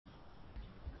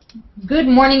Good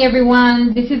morning,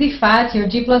 everyone. This is Ifat, your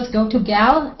G Plus go-to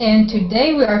gal, and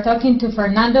today we are talking to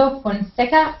Fernando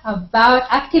Fonseca about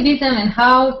activism and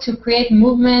how to create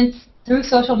movements through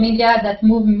social media that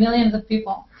move millions of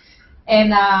people.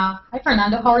 And hi,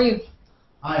 Fernando. How are you?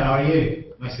 Hi, how are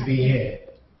you? Nice to be here.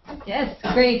 Yes,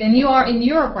 great. And you are in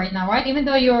Europe right now, right? Even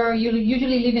though you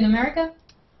usually live in America.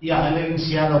 Yeah, I live in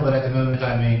Seattle, but at the moment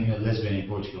I'm in Lisbon, in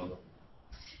Portugal.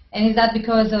 And is that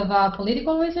because of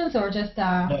political reasons or just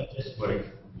No, just work,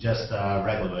 just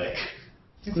regular work.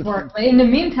 just work? But in the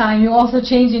meantime, you're also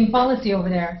changing policy over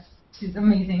there, which is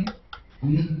amazing.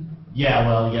 Yeah,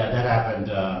 well, yeah, that happened.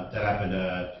 That happened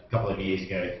a couple of years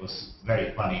ago. It was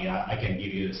very funny. I can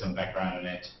give you some background on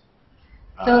it.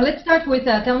 So let's start with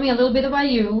tell me a little bit about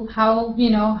you, how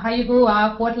how you grew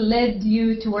up, what led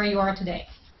you to where you are today.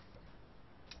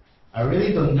 I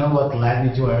really don't know what led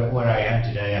me to where I am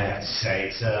today. I have to say,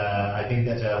 I think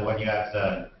that when you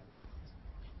have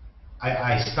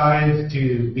I started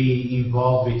to be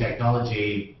involved with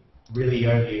technology really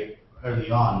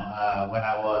early on. When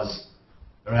I was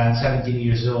around 17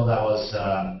 years old, I was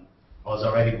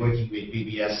already working with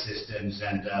BBS systems,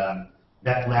 and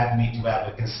that led me to have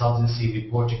a consultancy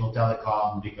with Portugal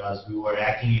Telecom because we were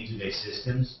hacking into their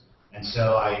systems. And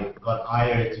so I got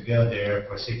hired to go there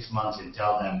for 6 months and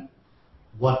tell them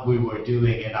what we were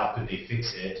doing and how could they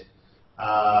fix it.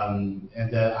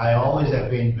 I always have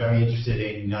been very interested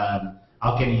in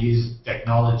how can you use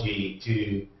technology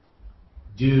to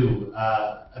do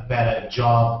a better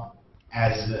job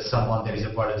as someone that is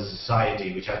a part of the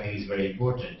society, which I think is very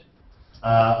important.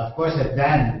 Of course,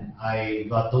 then I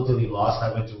got totally lost.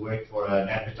 I went to work for an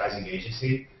advertising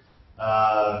agency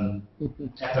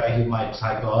after I did my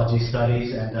psychology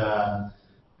studies,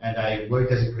 and I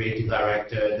worked as a creative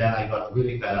director. Then I got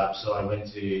really fed up, so I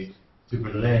went to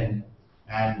Berlin,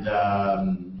 and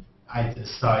I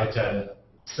started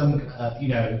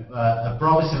a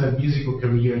promise of a musical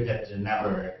career that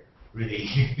never really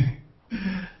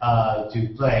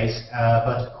took place.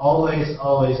 But always,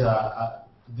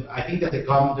 I think that the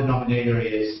common denominator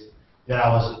is that I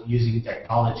was using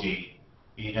technology,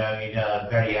 in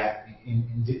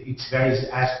its various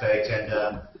aspects, and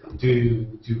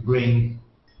to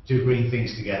bring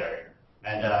things together.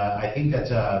 And I think that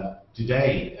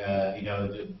today,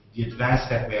 the advance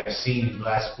that we have seen in the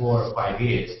last 4 or 5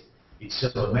 years, it's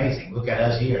so amazing. Look at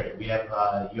us here. We have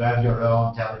you have your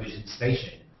own television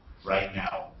station right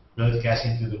now,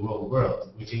 broadcasting to the whole world,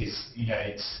 which is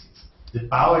it's the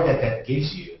power that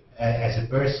gives you as a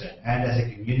person and as a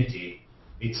community.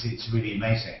 It's really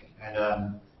amazing. And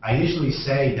I usually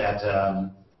say that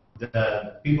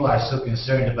the people are so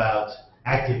concerned about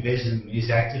activism. Is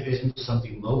activism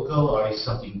something local or is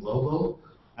something global?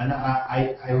 And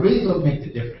I really don't make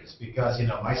the difference because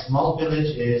my small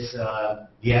village is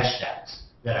the hashtags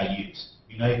that I use.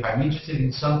 If I'm interested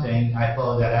in something, I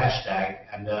follow that hashtag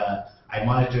and I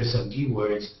monitor some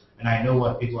keywords and I know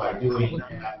what people are doing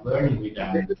and I'm learning with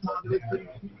them.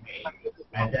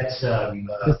 And that's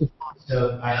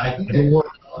so I think it's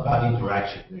all about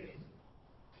interaction really.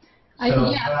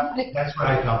 So that's where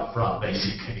I come from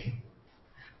basically.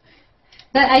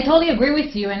 I totally agree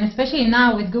with you, and especially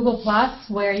now with Google Plus,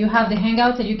 where you have the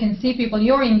Hangouts and you can see people.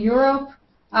 You're in Europe.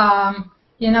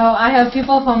 I have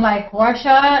people from like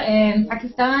Russia and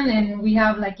Pakistan, and we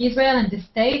have like Israel and the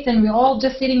States, and we're all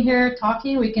just sitting here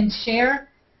talking. We can share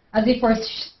as if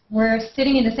we're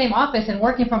sitting in the same office and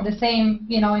working from the same,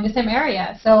 in the same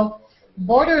area. So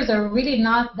borders are really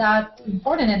not that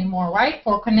important anymore, right?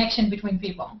 For connection between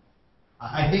people.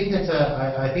 I think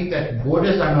that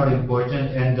borders are not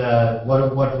important, and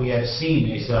what we have seen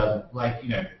is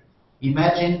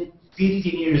imagine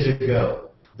 15 years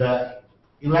ago the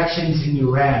elections in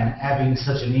Iran having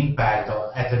such an impact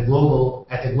at a global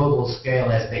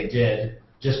scale as they did,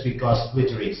 just because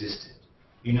Twitter existed.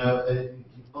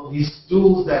 These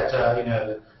tools that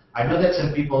I know that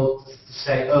some people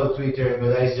say, oh, Twitter, but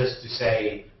that is just to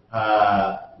say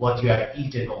what you have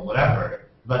eaten or whatever.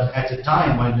 But at the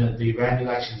time when the Iran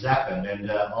elections happened and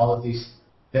all of these,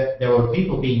 there were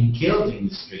people being killed in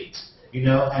the streets,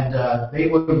 and they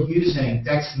were using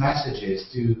text messages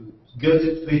to go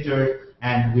to Twitter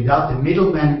and without the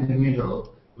middleman in the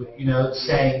middle,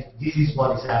 saying this is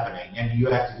what is happening and you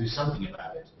have to do something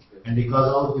about it. And because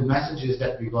all of the messages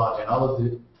that we got and all of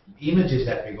the images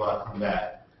that we got from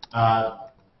that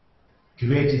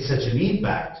created such an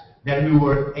impact, that we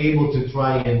were able to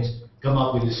try and come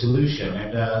up with a solution.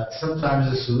 And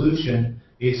sometimes the solution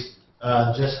is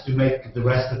just to make the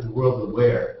rest of the world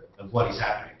aware of what is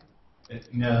happening.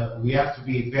 We have to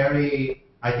be very,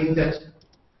 I think that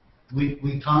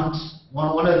we can't,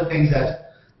 one of the things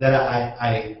that that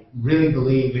I really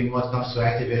believe in what comes to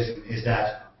activism is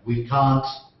that we can't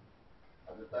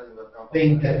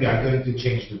think that we are going to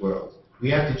change the world. We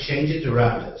have to change it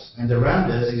around us, and around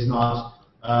us is not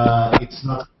it's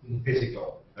not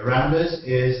physical. Around us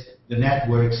is the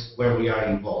networks where we are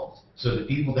involved, so the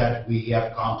people that we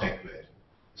have contact with.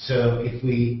 So if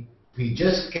we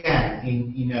just can,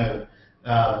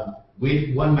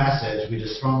 with one message, with a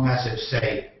strong message,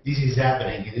 say this is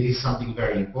happening, it is something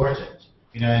very important,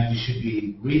 and you should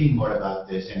be reading more about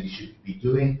this, and you should be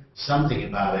doing something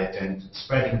about it and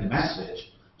spreading the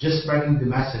message. Just spreading the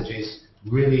message is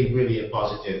really, really a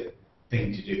positive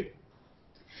thing to do.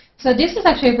 So this is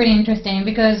actually pretty interesting,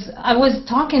 because I was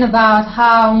talking about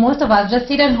how most of us just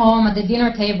sit at home at the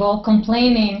dinner table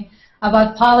complaining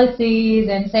about policies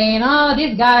and saying, oh,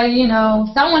 this guy,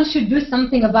 someone should do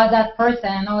something about that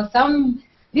person, or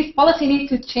this policy needs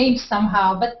to change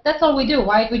somehow. But that's all we do,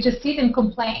 right? We just sit and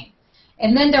complain.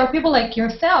 And then there are people like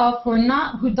yourself who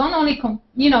don't only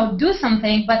do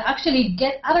something, but actually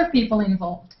get other people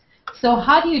involved. So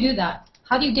how do you do that?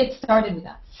 How do you get started with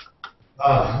that?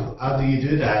 How do you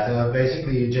do that?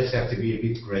 Basically, you just have to be a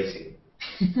bit crazy.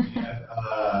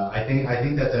 I think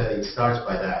that it starts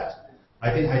by that.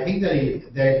 I think that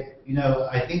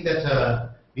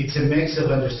it's a mix of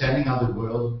understanding how the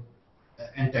world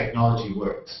and technology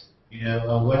works.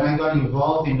 When I got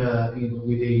involved with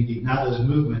the Indignados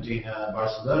movement in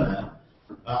Barcelona,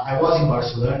 I was in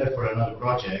Barcelona for another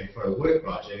project, for a work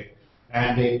project,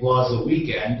 and it was a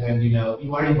weekend, and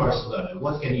you are in Barcelona.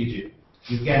 What can you do?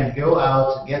 You can go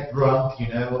out, get drunk,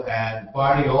 and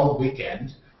party all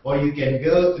weekend, or you can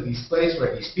go to this place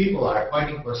where these people are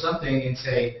fighting for something and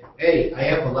say, hey, I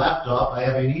have a laptop, I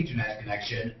have an internet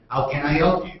connection, how can I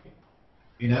help you?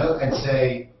 And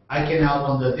say, I can help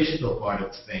on the digital part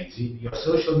of things. Your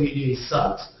social media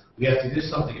sucks, we have to do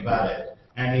something about it.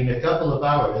 And in a couple of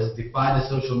hours, define a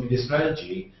social media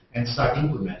strategy and start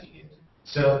implementing it.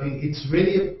 So it's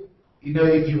really,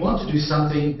 if you want to do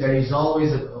something, there is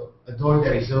always a door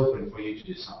that is open for you to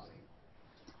do something.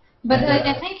 But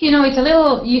I think, it's a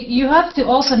little, you have to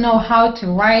also know how to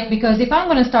write, because if I'm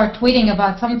going to start tweeting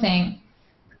about something,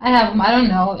 I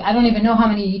don't even know how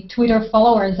many Twitter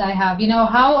followers I have.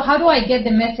 How do I get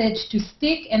the message to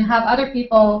stick and have other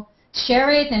people share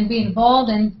it and be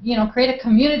involved and, create a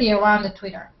community around the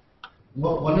Twitter?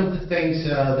 Well, one of the things,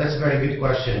 that's a very good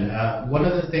question. One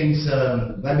of the things,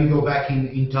 let me go back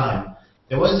in time.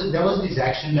 There was this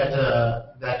action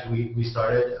that we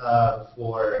started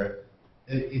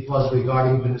it was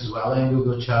regarding Venezuela and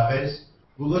Hugo Chavez.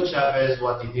 Hugo Chavez,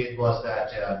 what he did was that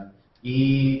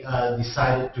he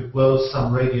decided to close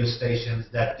some radio stations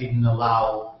that didn't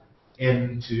allow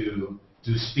him to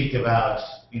speak about,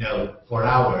 for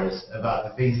hours about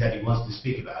the things that he wants to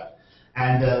speak about.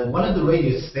 And one of the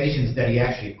radio stations that he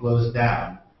actually closed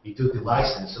down, he took the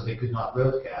license so they could not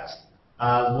broadcast,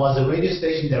 was a radio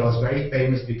station that was very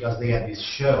famous because they had this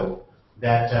show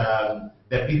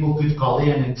that people could call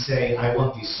in and say, I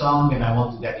want this song and I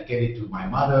want to dedicate it to my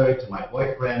mother, to my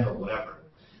boyfriend, or whatever.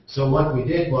 So what we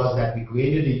did was that we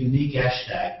created a unique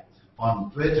hashtag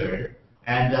on Twitter,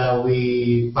 and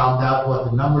we found out what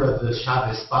the number of the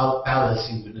Chavez Palace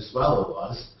in Venezuela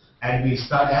was, and we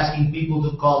started asking people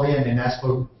to call in and ask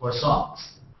for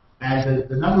songs. And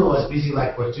the number was busy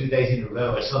like for 2 days in a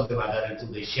row or something like that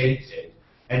until they changed it.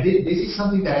 And this is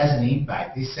something that has an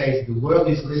impact. This says the world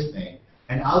is listening.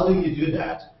 And how do you do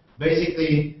that?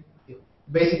 Basically,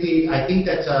 I think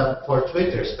that for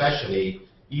Twitter especially,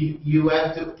 you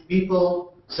have to,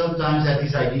 people sometimes have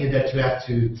this idea that you have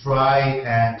to try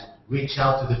and reach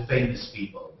out to the famous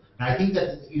people. And I think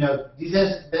that, this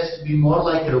has to be more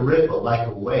like a ripple, like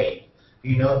a wave,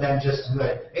 than just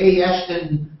like, hey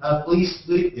Ashton, please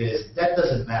tweet this. That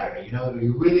doesn't matter, it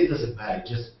really doesn't matter.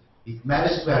 It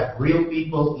matters to have real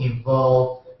people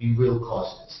involved in real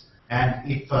causes. And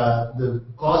if the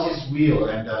cause is real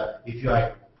and if you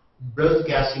are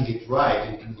broadcasting it right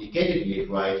and communicating it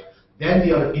right, then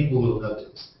the other people will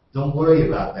notice. Don't worry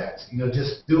about that.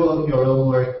 Just do your own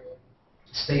work,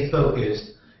 stay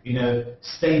focused,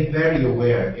 stay very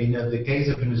aware. In the case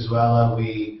of Venezuela,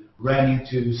 we ran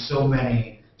into so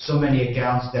many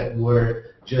accounts that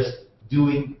were just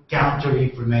doing counter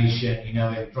information,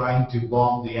 and trying to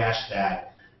bomb the hashtag,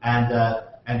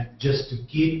 and just to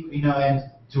keep, and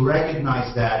to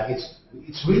recognize that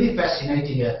it's really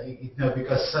fascinating,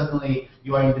 because suddenly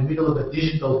you are in the middle of a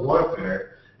digital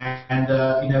warfare, and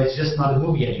it's just not a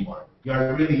movie anymore. You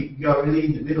are really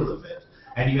in the middle of it,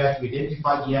 and you have to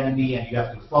identify the enemy, and you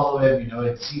have to follow him,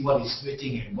 and see what he's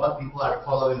tweeting and what people are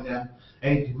following them,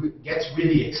 and it gets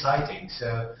really exciting.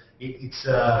 So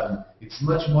it's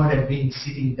much more than being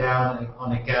sitting down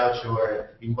on a couch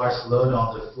or in Barcelona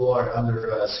on the floor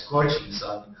under scorching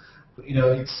sun. You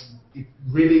know, it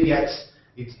really gets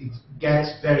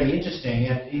very interesting,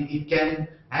 and it can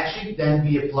actually then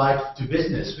be applied to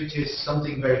business, which is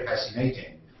something very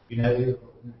fascinating. You know,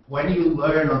 when you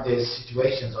learn on these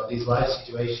situations, on these live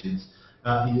situations,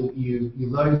 you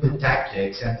learn the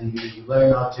tactics, and you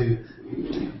learn how to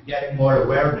get more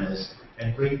awareness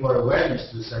and bring more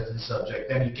awareness to a certain subject.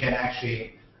 Then you can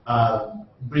actually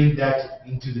bring that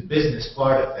into the business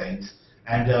part of things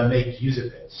and make use of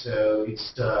it. So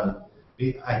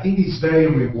I think it's very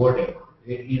rewarding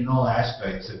in all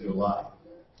aspects of your life.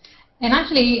 And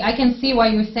actually, I can see why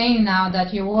you're saying now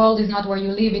that your world is not where you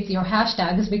live, it's your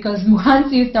hashtags, because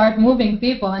once you start moving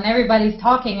people and everybody's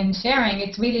talking and sharing,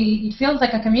 it feels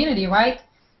like a community, right?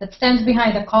 That stands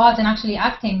behind the cause and actually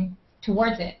acting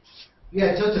towards it.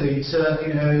 Yeah, totally. It's,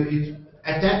 you know,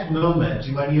 at that moment,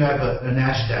 when you have an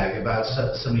hashtag about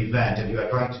some event and you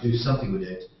are trying to do something with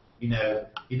it, you know,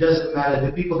 it doesn't matter,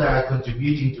 the people that are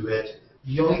contributing to it,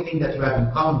 the only thing that you have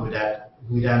in common with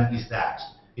them is that.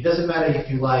 It doesn't matter if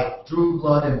you like True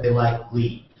Blood and they like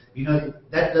Glee. You know,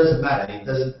 that doesn't matter. It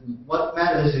doesn't. What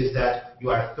matters is that you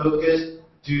are focused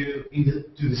to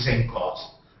the same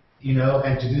cause, you know,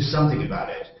 and to do something about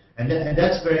it. And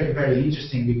that's very, very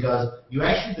interesting, because you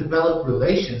actually develop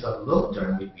relations on the long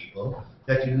term with people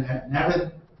that you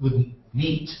never would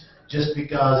meet just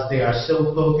because they are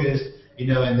so focused, you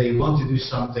know, and they want to do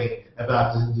something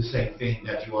about the same thing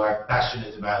that you are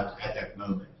passionate about at that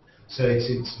moment. So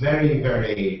it's very,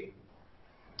 very,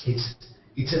 it's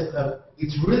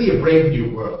really a brave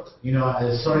new world. You know,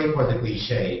 sorry for the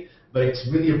cliche, but it's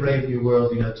really a brave new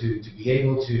world. You know, to be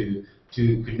able to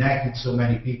connect with so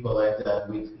many people and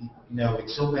with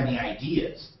so many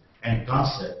ideas and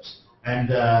concepts and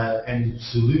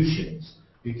solutions.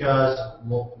 Because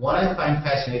what I find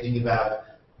fascinating about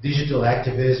digital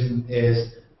activism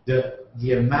is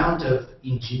the amount of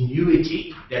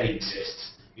ingenuity that exists.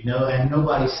 You know, and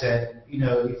nobody said, you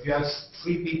know, if you have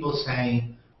 3 people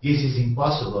saying this is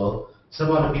impossible, some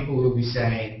other people will be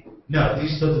saying, no,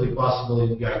 this is totally possible,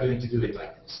 and you are going to do it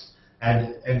like this.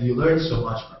 And you learn so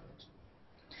much from it.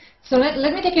 So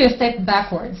let me take you a step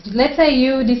backwards. Let's say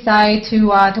you decide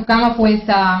to come up with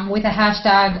a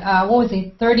hashtag, what was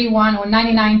it, 31 or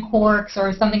 99 corks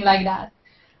or something like that,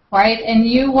 right? And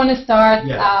you want to start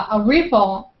a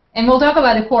ripple, and we'll talk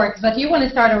about the corks, but you want to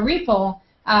start a ripple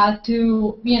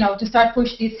to start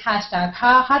push this hashtag.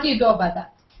 How do you go about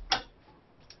that?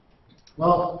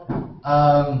 Well,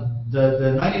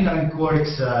 the 99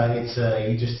 corks, it's an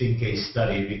interesting case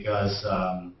study, because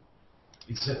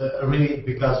it's really,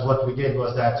 because what we did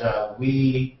was that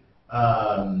the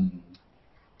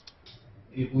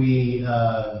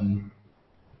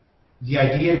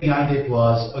idea behind it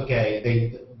was, okay,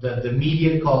 the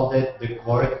media called it the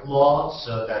cork law,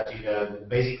 so that, you know,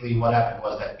 basically what happened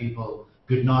was that people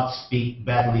could not speak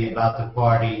badly about the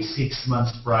party 6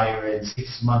 months prior and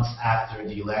 6 months after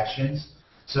the elections.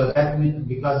 So that means,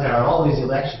 because there are always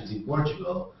elections in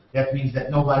Portugal, that means that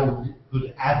nobody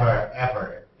could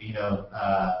ever, you know,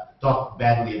 talk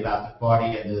badly about the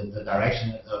party and the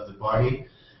direction of the party.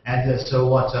 And so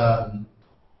what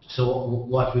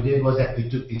we did was that we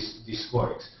took these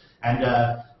corks, and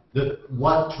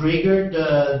what triggered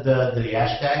the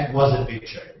hashtag was a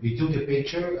picture. We took a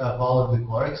picture of all of the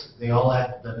corks. They all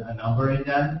had a number in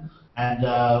them, and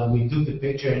we took the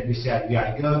picture and we said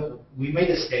we made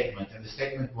a statement, and the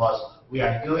statement was, we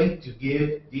are going to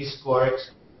give these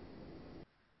corks.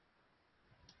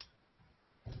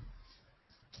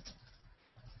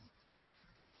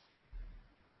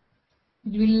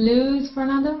 Did we lose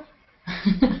Fernando?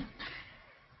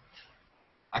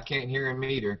 I can't hear him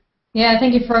either. Yeah, I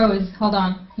think he froze. Hold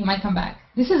on, he might come back.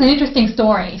 This is an interesting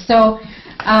story, so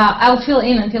I'll fill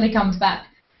in until he comes back.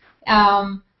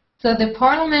 So the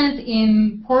parliament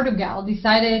in Portugal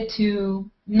decided to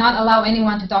not allow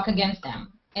anyone to talk against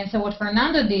them. And so what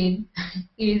Fernando did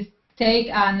is take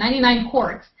 99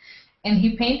 corks, and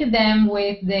he painted them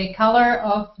with the color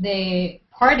of the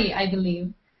party, I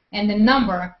believe, and the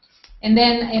number. And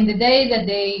then in the day that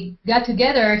they got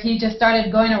together, he just started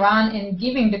going around and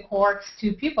giving the corks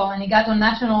to people, and he got on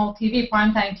national TV,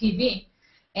 primetime TV.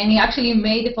 And he actually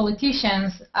made the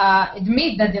politicians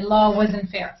admit that the law wasn't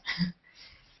fair.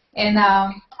 And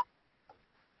I'm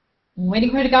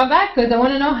waiting for him to come back, because I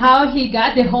want to know how he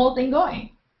got the whole thing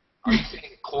going. Are you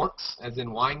saying corks, as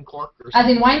in wine cork? Or as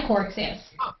in wine corks, yes.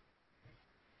 Huh.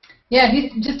 Yeah,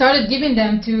 he just started giving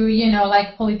them to,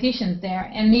 like politicians there.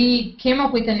 And he came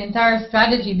up with an entire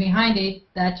strategy behind it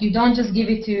that you don't just give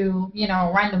it to,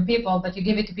 random people, but you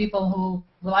give it to people who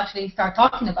will actually start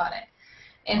talking about it.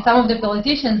 And some of the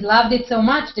politicians loved it so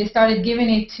much, they started giving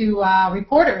it to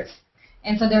reporters.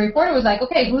 And so the reporter was like,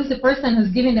 okay, who's the person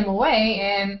who's giving them away?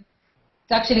 And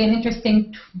it's actually an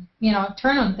interesting,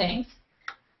 turn on things.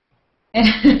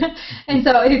 And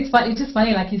so it's just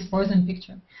funny, like his frozen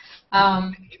picture.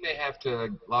 He may have to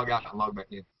log out and log back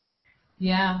in.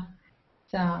 Yeah.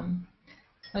 So, I'm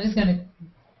just going to...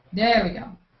 There we go.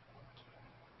 I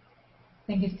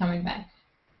think he's coming back.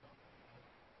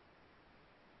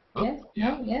 Oh, Yes? yeah.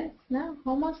 No? Yes? No?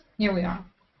 Almost? Here we are.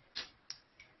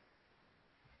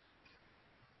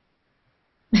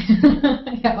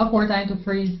 Yeah, awkward time to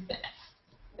freeze.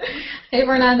 Hey,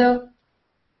 Fernando.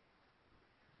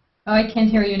 Oh, I can't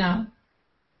hear you now.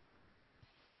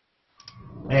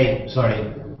 Hey,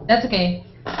 sorry. That's okay.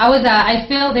 I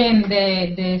filled in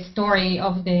the story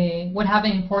of what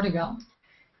happened in Portugal,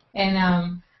 and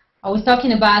I was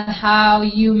talking about how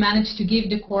you managed to give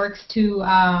the quirks to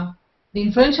the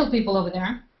influential people over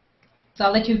there. So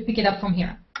I'll let you pick it up from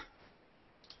here.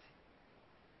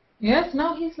 Yes?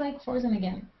 No, he's like frozen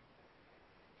again.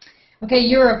 Okay,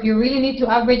 Europe, you really need to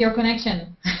upgrade your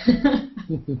connection.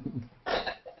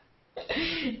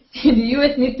 The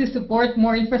US needs to support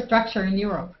more infrastructure in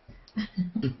Europe. No,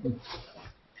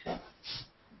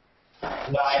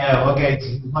 I know. Okay,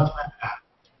 it's much better now.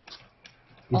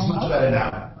 It's much better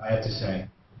now, I have to say.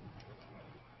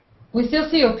 We still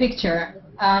see your picture,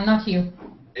 not you,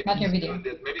 not your video.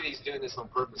 Maybe he's doing this on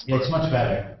purpose. Yeah, it's much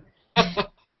better.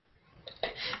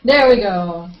 There we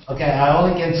go. Okay, I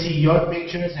only can see your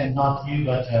pictures and not you,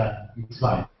 but it's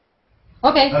fine.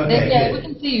 Okay, Okay, yeah, good. we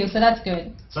can see you, so that's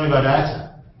good. Sorry about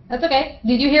that. That's okay.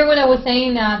 Did you hear what I was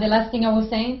saying, the last thing I was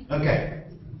saying? Okay.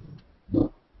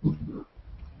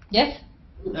 Yes?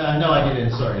 No, I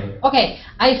didn't. Sorry. Okay,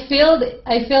 I filled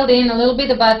in a little bit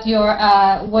about your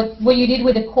what you did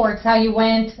with the courts, how you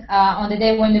went on the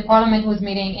day when the parliament was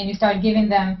meeting and you started giving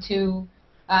them to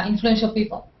influential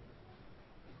people.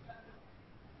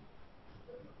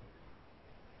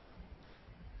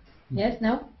 Yes?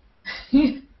 No?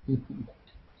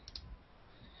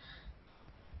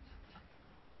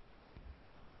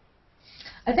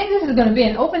 I think this is going to be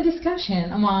an open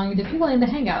discussion among the people in the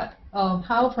Hangout of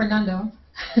how Fernando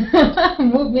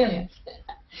moved millions.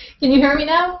 Can you hear me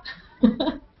now?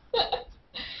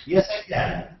 Yes, I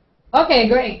can. Okay,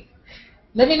 great.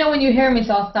 Let me know when you hear me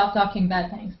so I'll stop talking bad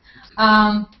things.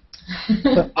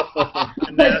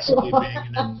 Tenacity being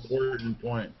an important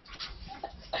point.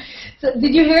 So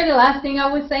did you hear the last thing I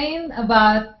was saying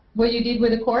about what you did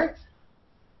with the courts?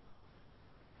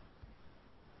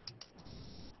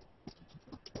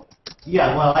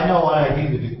 Yeah, well, I know what I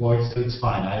did with the courts, so it's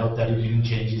fine. I hope that it didn't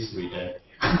change history there.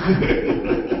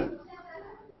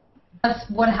 That's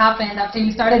what happened after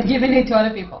you started giving it to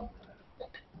other people.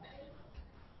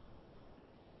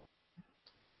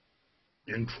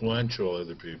 Influential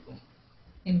other people.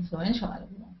 Influential other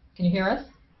people. Can you hear us?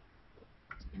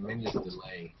 Tremendous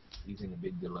delay. Using a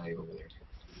big delay over there.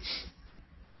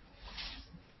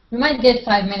 We might get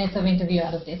 5 minutes of interview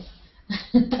out of this.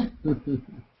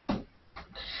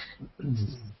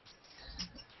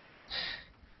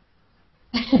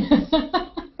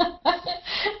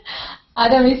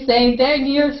 Adam is saying 10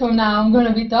 years from now I'm going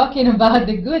to be talking about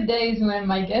the good days when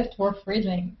my guests were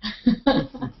freezing.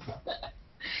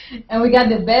 And we got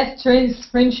the best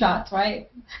screenshots, right?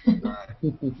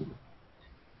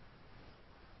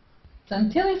 So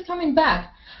until he's coming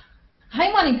back. Hi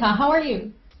Monica, how are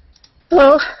you?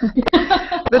 Hello.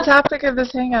 The topic of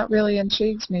this hangout really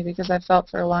intrigues me because I felt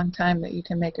for a long time that you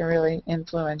can make a really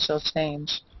influential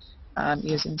change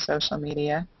using social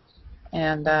media.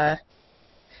 And I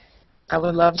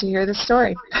would love to hear the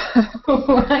story.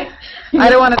 Right? I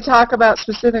don't want to talk about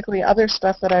specifically other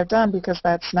stuff that I've done because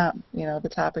that's not,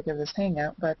 the topic of this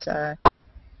hangout, but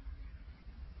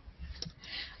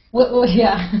Well,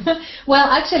 yeah. Well,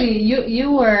 actually,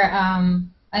 you were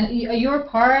and you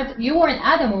were and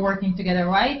Adam were working together,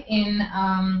 right? In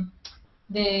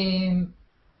the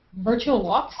virtual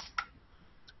walks.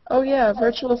 Oh yeah,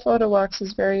 virtual photo walks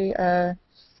is very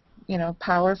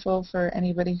powerful for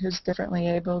anybody who's differently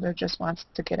abled or just wants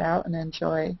to get out and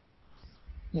enjoy,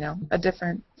 a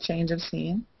different change of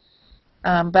scene.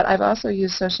 But I've also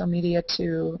used social media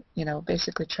to,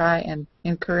 basically try and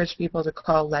encourage people to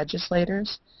call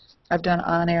legislators. I've done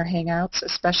on-air hangouts,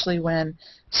 especially when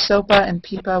SOPA and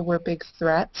PIPA were big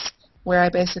threats, where I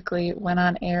basically went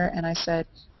on air and I said,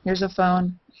 here's a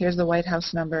phone, here's the White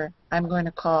House number, I'm going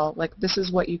to call. Like, this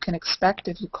is what you can expect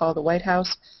if you call the White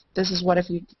House. this is what if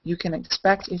you can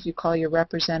expect if you call your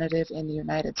representative in the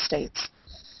United States.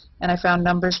 And I found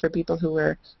numbers for people who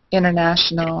were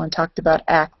international and talked about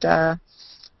ACTA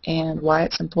and why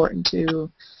it's important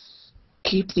to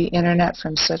keep the internet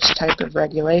from such type of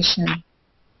regulation.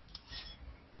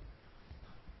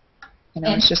 You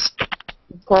know, it's just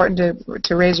important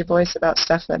to raise your voice about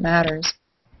stuff that matters.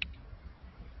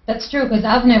 That's true, because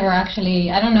I've never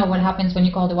actually, I don't know what happens when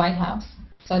you call the White House.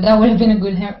 So that would have been a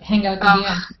good hangout to be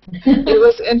on. It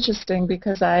was interesting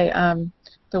because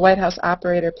the White House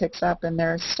operator picks up and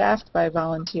they're staffed by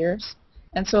volunteers.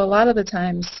 And so a lot of the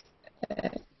times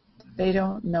they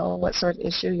don't know what sort of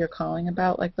issue you're calling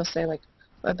about. Like they'll say, like,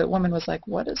 the woman was like,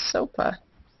 what is SOPA?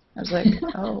 I was like,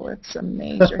 oh, it's a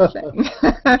major thing.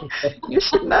 You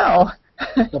should know.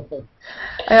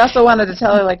 I also wanted to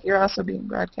tell her, like, you're also being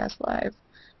broadcast live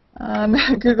on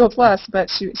Google+, but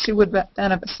she would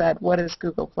then have said, what is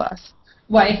Google+?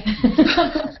 Why?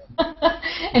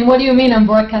 And what do you mean I'm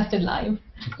broadcasted live?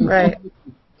 Right.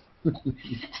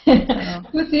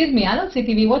 Who sees me? I don't see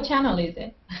TV. What channel is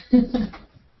it?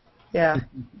 Yeah.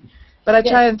 But I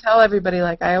try and tell everybody,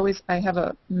 like, I have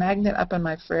a magnet up on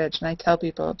my fridge, and I tell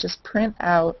people, just print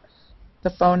out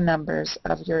the phone numbers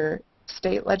of your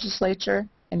state legislature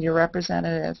and your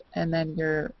representative, and then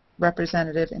your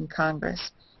representative in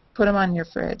Congress. Put them on your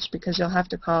fridge, because you'll have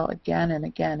to call again and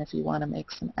again if you want to make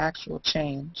some actual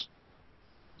change.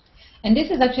 And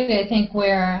this is actually, I think,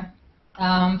 where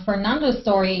Fernando's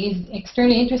story is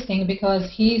extremely interesting,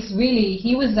 because he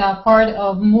was a part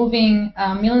of moving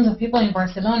millions of people in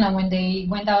Barcelona when they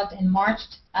went out and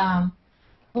marched. What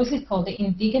was it called? The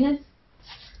Indigenous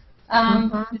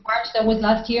march that was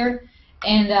last year,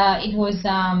 and it was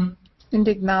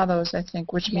Indignados, I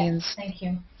think, which means thank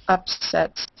you.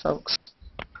 Upset folks,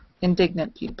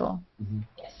 indignant people.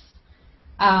 Yes.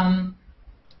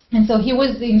 And so he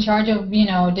was in charge of, you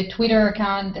know, the Twitter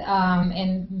account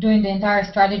and doing the entire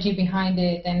strategy behind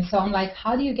it. And so I'm like,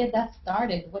 how do you get that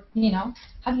started? What, you know,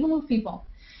 how do you move people?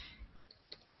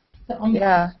 So I'm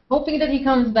hoping that he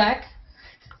comes back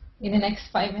in the next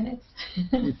 5 minutes.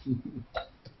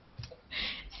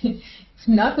 If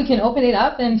not, we can open it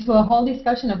up into a whole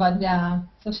discussion about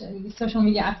social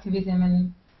media activism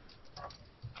and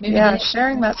maybe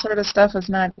sharing that sort of stuff is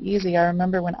not easy. I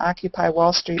remember when Occupy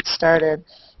Wall Street started,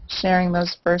 sharing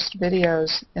those first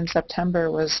videos in September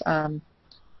was,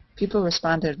 people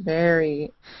responded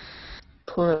very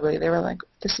poorly. They were like,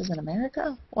 this is in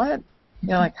America? What? You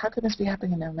know, like, how could this be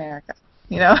happening in America?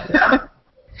 You know?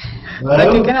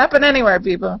 Like, it can happen anywhere,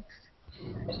 people.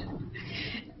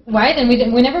 Right, and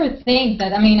we never think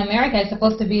that, I mean, America is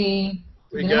supposed to be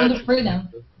the land of freedom.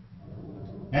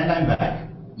 And I'm back.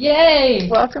 Yay!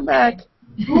 Welcome back.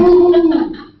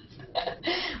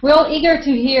 We're all eager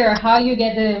to hear how you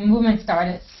get the movement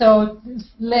started. So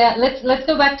let's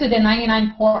go back to the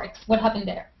 99 ports. What happened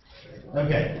there?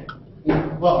 Okay.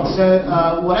 Well, so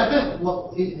what happened?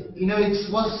 Well, you know,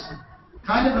 it was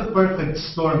kind of a perfect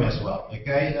storm as well.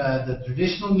 Okay, the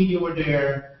traditional media were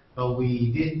there.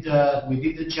 We did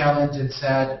the challenge and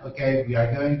said, okay, we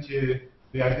are going to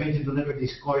deliver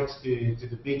these courts to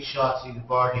the big shots in the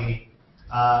party,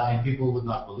 and people would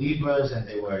not believe us, and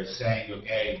they were saying,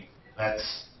 okay,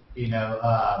 let's, you know,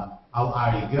 how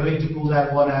are you going to pull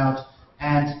that one out?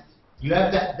 And you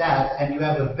have that, and you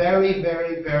have a very,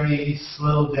 very, very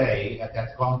slow day at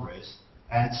that Congress,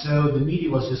 and so the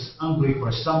media was just hungry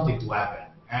for something to happen,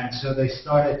 and so they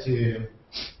started to.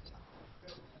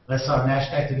 Let's start an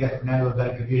hashtag to get Fernando a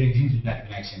better computing internet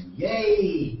connection.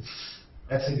 Yay!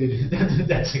 That's a good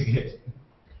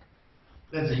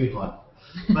one.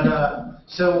 But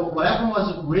so what happened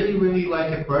was really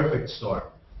like a perfect storm,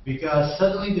 because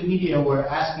suddenly the media were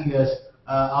asking us,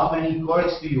 how many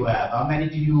courts do you have? How many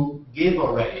do you give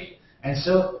already? And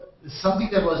so something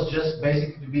that was just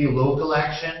basically to be a local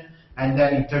action, and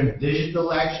then it turned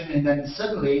digital action, and then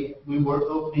suddenly we were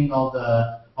opening all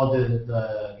the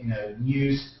you know,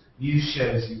 news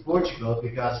shows in Portugal,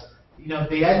 because, you know,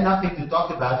 they had nothing to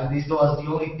talk about, and this was the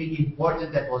only thing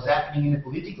important that was happening in the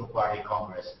political party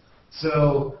Congress.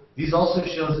 So this also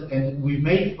shows, and we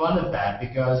made fun of that,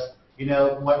 because, you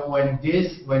know, when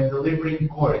delivering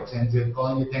courts and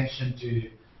calling attention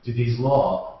to this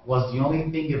law was the only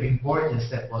thing of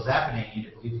importance that was happening in the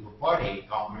political party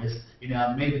Congress, you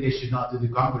know, maybe they should not do the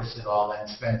Congress at all and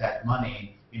spend that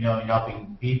money, you know, in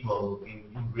helping people in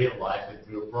real life with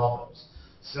real problems.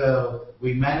 So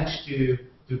we managed to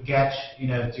catch, you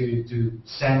know, to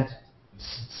send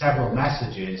several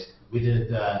messages within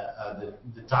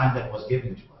the time that was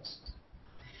given to us.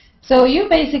 So you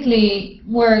basically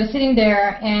were sitting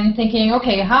there and thinking,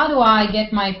 okay, how do I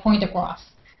get my point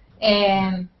across?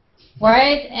 And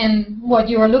right? And what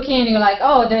you were looking and you're like,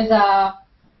 oh, there's a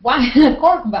wine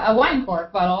cork, a wine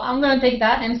cork bottle. I'm going to take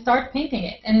that and start painting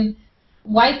it. And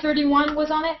why 31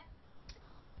 was on it?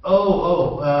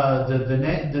 The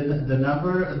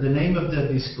name of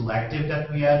this collective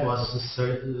that we had was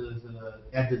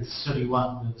had the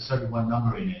 31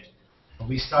 number in it.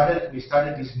 We started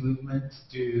this movement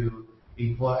to.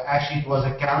 It was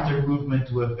a counter movement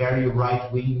to a very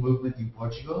right-wing movement in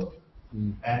Portugal.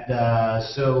 And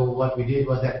so what we did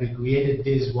was that we created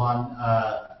this one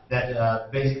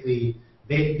that basically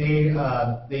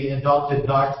they adopted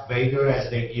Darth Vader as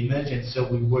their image, and so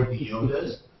we were the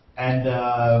Yodas, and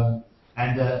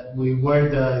we were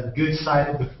the good side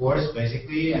of the Force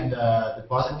basically, and the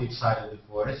positive side of the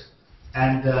Force,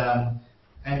 and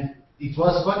it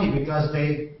was funny because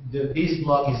this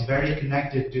blog is very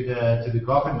connected to the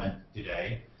government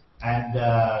today, and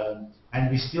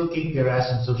we still kick their ass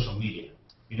on social media.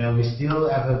 You know, we still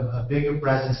have a bigger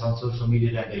presence on social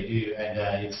media than they do, and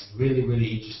it's really,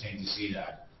 really interesting to see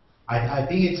that. I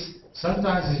think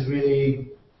sometimes it's really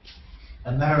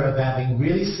a matter of having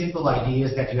really simple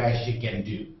ideas that you actually can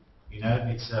do. You know,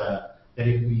 it's that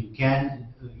if you can,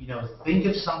 think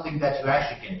of something that you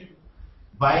actually can do.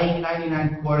 Buying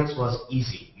 99 quartz was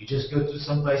easy. You just go to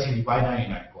some place and you buy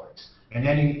 99 quartz, and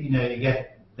then you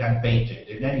get them painted,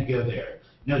 and then you go there.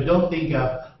 Don't think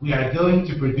of we are going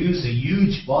to produce a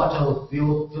huge bottle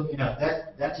filled.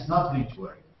 That is not going to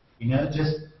work.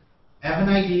 Just have an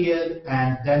idea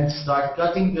and then start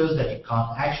cutting those that you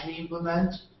can't actually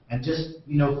implement, and just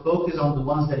focus on the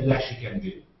ones that you actually can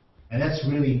do. And that's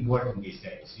really important these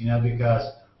days.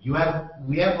 Because we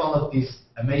have all of these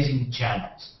amazing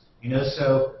channels.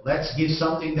 So let's give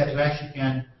something that you actually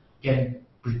can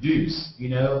produce.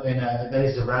 And that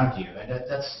is around you. And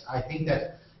that's I think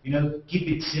that. Keep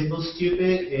it simple,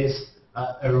 stupid is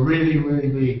a really, really,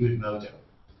 really good motto.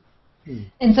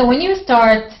 And so when you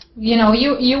start,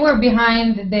 you were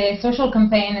behind the social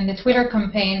campaign and the Twitter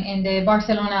campaign in the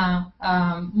Barcelona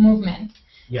movement.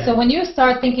 Yeah. So when you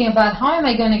start thinking about how am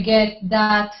I going to get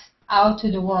that out to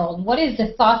the world, what is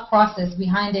the thought process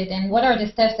behind it, and what are the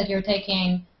steps that you're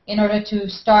taking in order to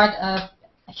start a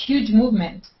huge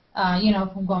movement,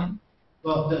 from going?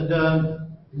 Well,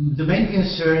 the main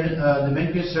concern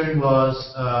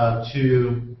was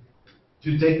to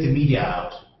take the media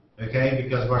out, okay?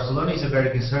 Because Barcelona is a very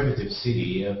conservative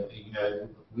city.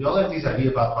 We all have this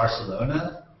idea about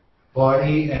Barcelona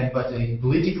party, but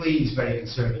politically it's very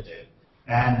conservative,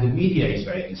 and the media is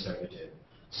very conservative.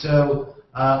 So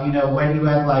when you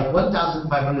had like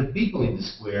 1,500 people in the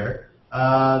square,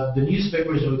 the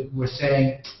newspapers were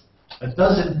saying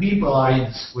 1,000 people are in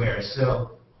the square.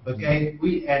 So. Okay,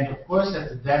 and of course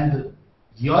then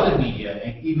the other media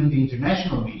and even the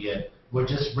international media were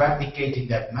just replicating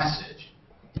that message.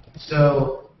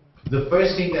 So the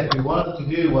first thing that we wanted to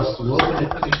do was to open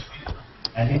it,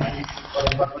 and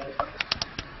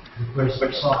the first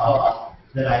thought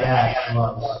that I had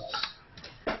was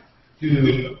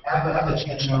to have a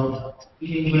channel in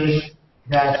English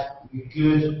that we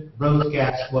could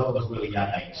broadcast what was really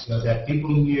happening, so that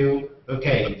people knew,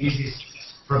 okay, this is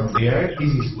from there, this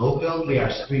is local, they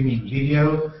are streaming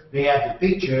video, they have the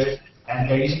pictures, and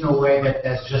there is no way that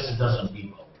that's just a dozen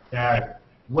people. There are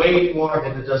way more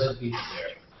than a dozen people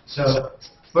there. So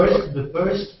the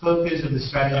first focus of the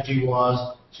strategy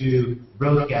was to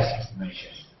broadcast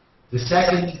information. The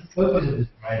second focus of the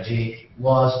strategy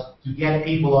was to get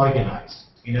people organized.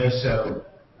 So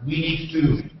we need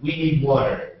food, we need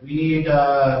water, we need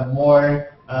more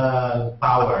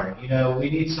power. We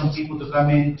need some people to come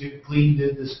in to clean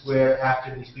the square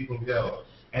after these people go.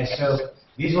 And so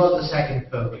this was the second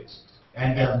focus.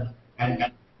 And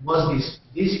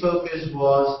this focus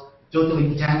was totally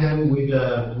in tandem with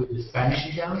the Spanish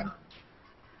account,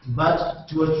 but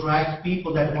to attract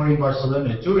people that were in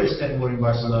Barcelona, tourists that were in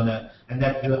Barcelona, and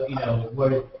that were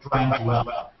trying to help.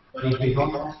 But if they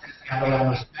don't speak Catalan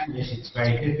or Spanish, it's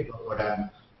very difficult for them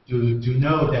to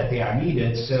know that they are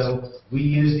needed. So we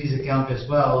use this account as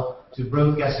well to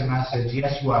broadcast a message: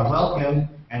 yes, you are welcome,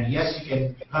 and yes, you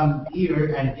can come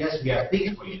here, and yes, we have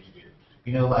things for you to do.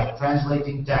 Like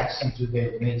translating text into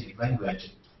their native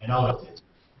language and all of this.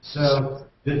 So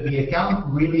the account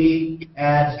really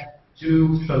had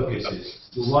two focuses: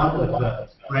 the one of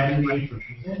spreading the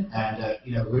information and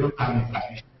real-time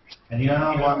information, and the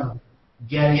other one of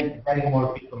getting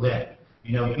more people in.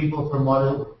 People from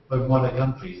other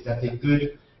countries, that they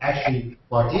could actually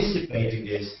participate in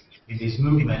this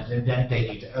movement and then take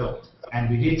it home. And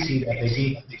we did see that they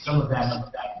did. Some of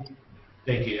them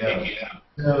take it home.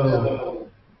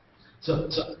 So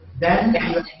then the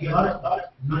other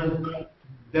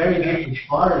very different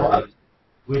part of it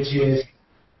which is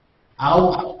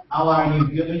how are you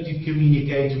going to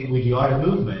communicate with your other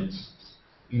movements,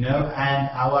 and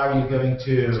how are you going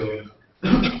to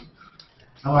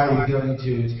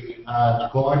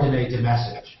coordinate the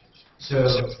message? So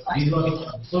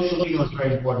social media was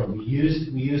very important. We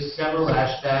used several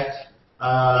hashtags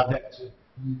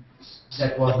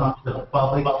that was not the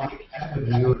public hashtag, but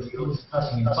we were still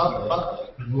discussing in public. But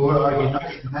we were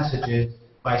organizing messages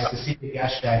by specific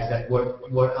hashtags that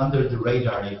were under the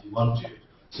radar, if you want to.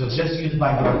 So just used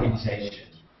by the organization.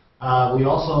 We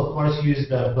also, of course, used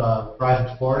the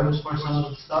private forums for some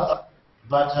of the stuff,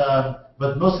 but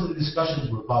most of the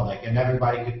discussions were public, and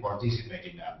everybody could participate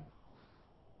in them.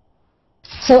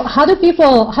 So how did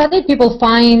people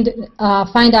find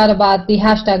out about the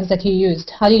hashtags that you used?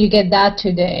 How did you get that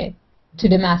to the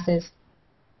masses?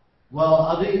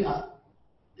 Well,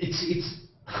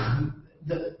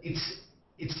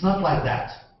 it's not like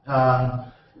that.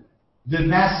 The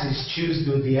masses choose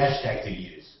the hashtag to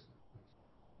use.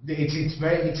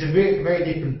 It's a very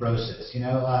different process.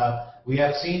 We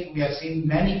have seen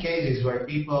many cases where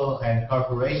people and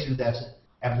corporations that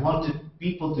have wanted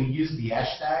people to use the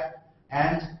hashtag,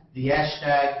 and the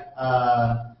hashtag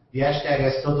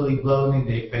has totally blown in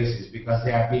their faces because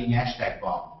they are being hashtag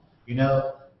bombed.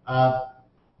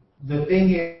 The thing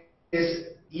is,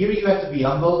 here you have to be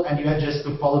humble and you have just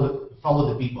to follow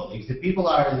the people. If the people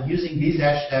are using this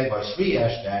hashtag or 3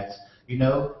 hashtags,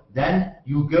 then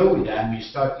you go with them, you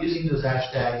start using those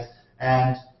hashtags,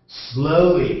 and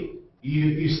slowly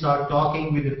you start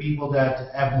talking with the people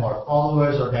that have more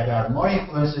followers or that are more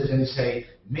influencers, and you say,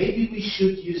 maybe we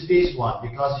should use this one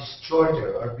because it's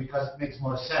shorter or because it makes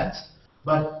more sense.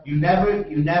 But you never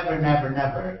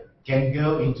can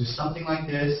go into something like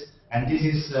this, and this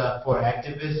is for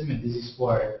activism, and this is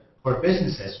for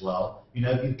business as well. You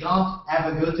can't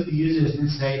ever go to the users and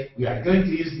say, we are going to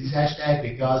use this hashtag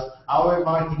because our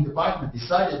marketing department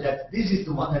decided that this is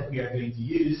the one that we are going to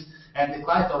use, and the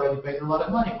client already paid a lot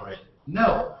of money for it.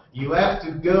 No, you have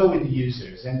to go with the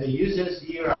users, and the users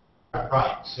here are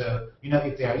prime. So,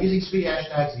 if they are using 3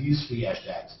 hashtags, you use 3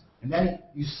 hashtags. And then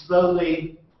you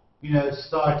slowly,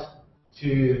 start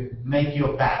to make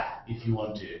your path, if you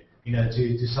want to,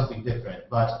 to something different.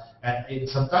 But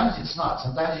sometimes it's not.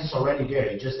 Sometimes it's already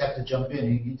there. You just have to jump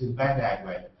into the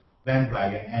bandwagon,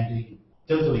 and it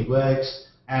totally works,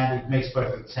 and it makes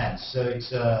perfect sense. So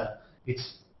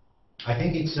I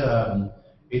think it's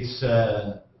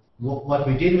what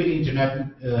we did with the Internet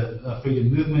Freedom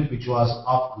Movement, which was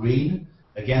off green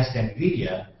against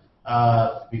NVIDIA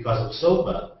because of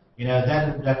SOPA.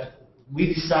 That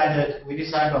we decided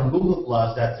on Google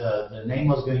Plus that the name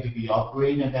was going to be off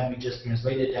green, and then we just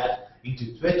translated that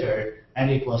into Twitter, and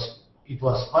it was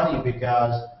funny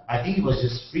because I think it was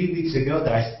just 3 weeks ago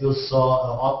that I still saw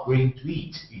an off green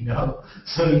tweet.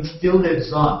 So it still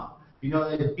lives on.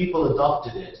 And people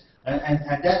adopted it. And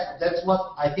that's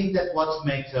what I think that what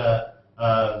makes a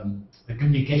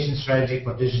communication strategy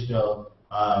for digital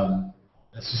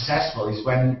successful is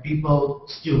when people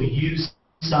still use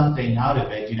something out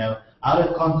of it, out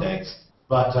of context,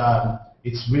 but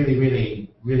it's really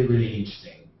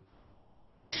interesting.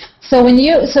 So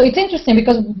it's interesting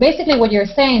because basically what you're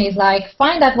saying is like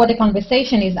find out what the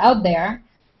conversation is out there,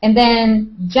 and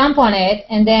then jump on it,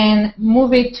 and then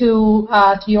move it to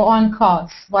your own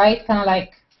cause, right? Kind of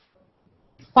like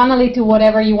funnel it to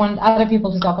whatever you want other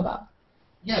people to talk about.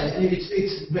 Yeah,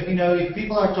 if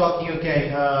people are talking,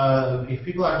 if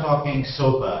people are talking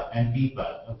SOPA and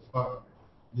PIPA, or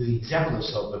the example of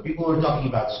SOPA, people were talking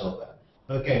about SOPA.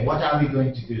 Okay, what are we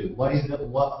going to do?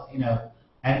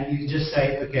 And you just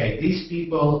say, okay, these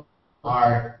people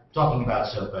are talking about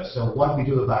SOPA, so what can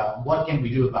we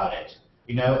do about it?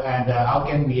 And how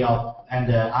can we help?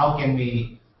 And how can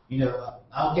we help?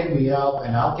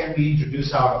 And how can we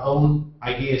introduce our own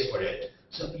ideas for it?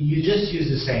 So you just use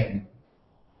the same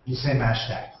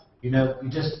hashtag. You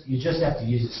just have to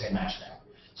use the same hashtag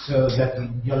so that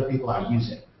the other people are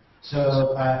using.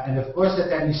 So and of course that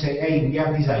then you say, hey, we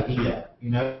have this idea,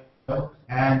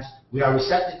 and we are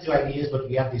receptive to ideas, but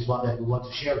we have this one that we want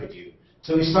to share with you.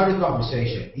 So we start a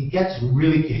conversation. It gets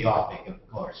really chaotic, of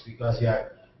course, because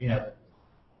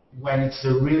when it's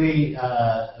a really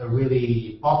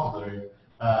popular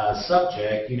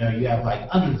subject, you have like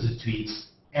hundreds of tweets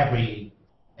every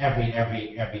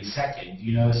second,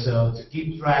 So to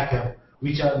keep track of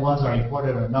which ones are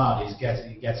important or not, it gets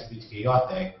a bit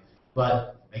chaotic.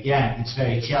 But again, it's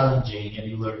very challenging, and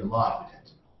you learn a lot with it.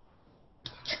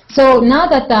 So now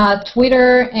that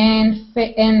Twitter and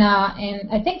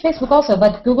I think Facebook also,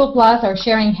 but Google Plus are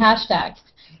sharing hashtags,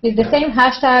 is the same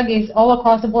hashtag is all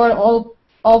across the board, all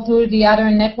all through the other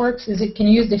networks? Can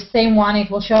you use the same one? It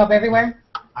will show up everywhere?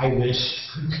 I wish.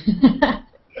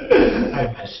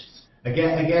 I wish.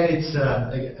 Again, it's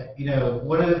you know,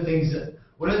 one of the things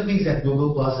that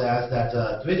Google Plus has that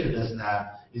Twitter doesn't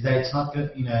have is that it's not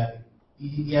good. You know,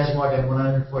 it has more than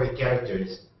 140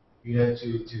 characters, you know,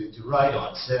 to write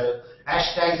on. So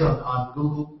hashtags on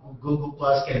Google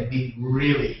Plus can be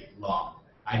really long.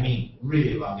 I mean,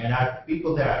 really long. And our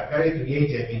people there are very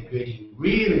creative in creating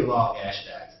really long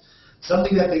hashtags.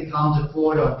 Something that they can't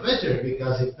afford on Twitter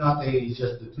because if not,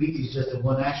 the tweet is just a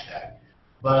one hashtag.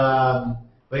 But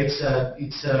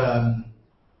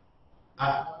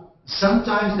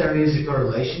sometimes there is a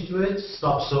correlation to it.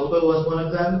 Stop Sopa was one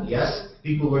of them. Yes,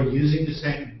 people were using the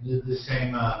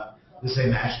same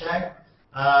hashtag.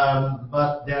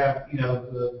 But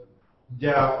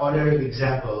there are other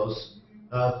examples.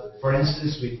 For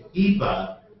instance, with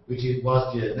EPA, which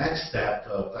was the next step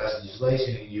of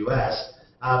legislation in the U.S.,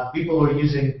 people were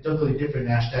using totally different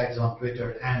hashtags on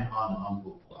Twitter and on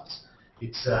Google+.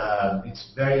 It's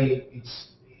very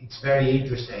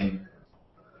interesting,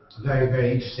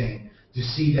 very interesting to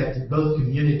see that both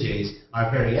communities are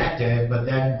very active, but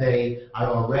then they are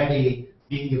already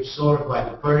being absorbed by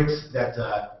the perks that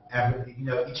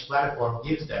each platform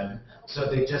gives them. So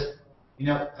they just,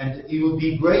 and it would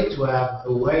be great to have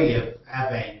a way of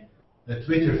having the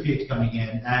Twitter feed coming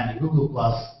in and the Google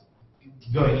Plus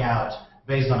going out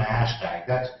based on a hashtag.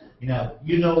 That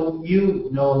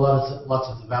lots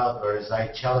of developers. I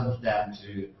challenge them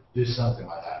to do something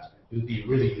like that. It would be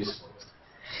really useful.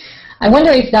 I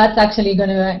wonder if that's actually going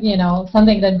to,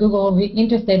 something that Google will be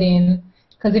interested in.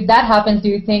 Because if that happens, do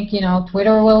you think,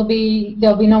 Twitter there'll be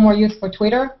no more use for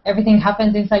Twitter? Everything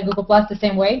happens inside Google Plus the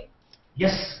same way?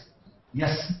 Yes.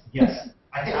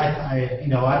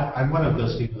 I'm one of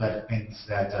those people that thinks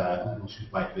that Google should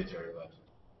buy Twitter,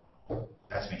 but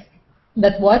that's me.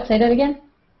 That what? Say that again?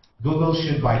 Google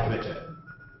should buy Twitter.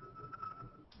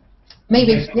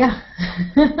 Maybe, yeah.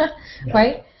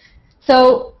 Right?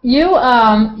 So you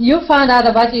found out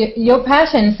about your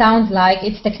passion sounds like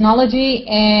it's technology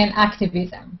and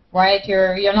activism, right?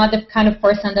 You're not the kind of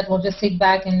person that will just sit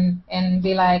back and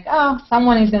be like, oh,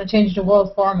 someone is going to change the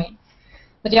world for me.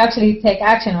 But you actually take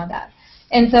action on that.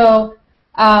 And so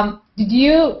are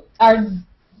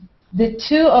the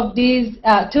two of these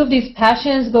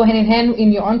passions go hand in hand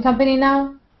in your own company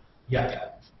now? Yeah.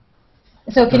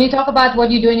 So can you talk about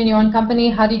what you're doing in your own company?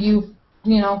 How did you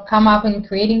come up in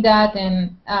creating that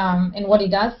and what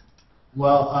it does?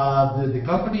 Well, the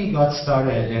company got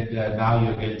started, and now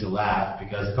you're going to laugh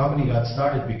because the company got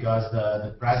started because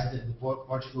the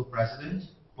Portugal's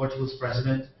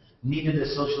president needed a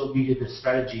social media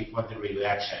strategy for the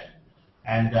re-election,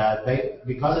 and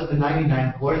because of the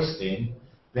 99 courts thing,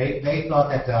 they thought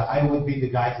that I would be the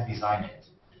guy to design it,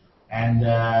 and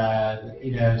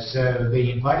so they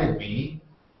invited me.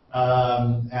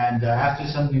 And after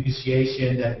some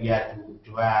negotiation that we had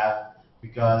to have,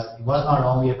 because it was not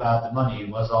only about the money, it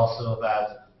was also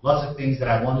about lots of things that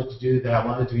I wanted to do, that I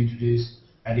wanted to introduce,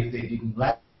 and if they didn't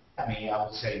let me, I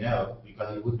would say no,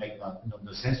 because it would make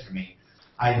no sense for me.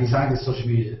 I designed the social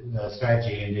media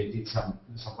strategy, and they did some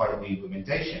part of the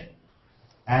implementation.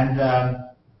 And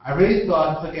I really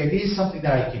thought, okay, this is something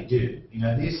that I could do.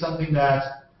 This is something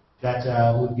that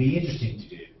would be interesting to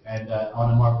do, and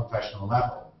on a more professional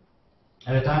level.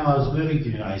 At the time, I was moving to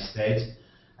the United States,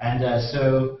 and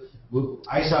so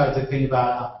I started to think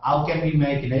about how can we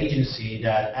make an agency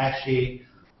that actually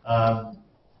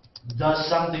does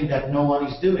something that no one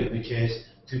is doing, which is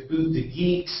to put the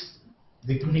geeks,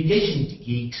 the communication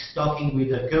geeks, talking with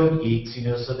the code geeks,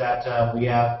 so that we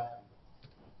have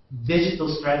digital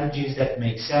strategies that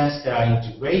make sense, that are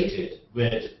integrated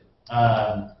with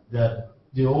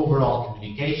the overall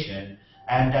communication,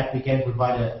 and that we can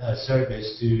provide a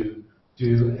service to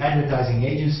advertising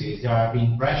agencies that are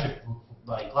being pressured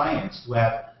by clients to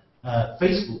have a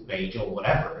Facebook page or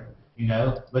whatever,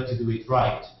 but to do it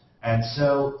right. And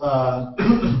so,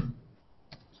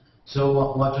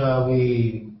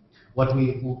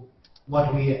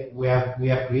 what we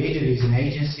have created is an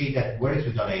agency that works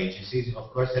with other agencies.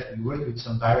 Of course, that we work with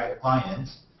some direct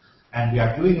clients, and we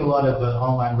are doing a lot of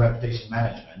online reputation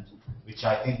management, which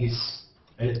I think is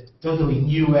a totally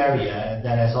new area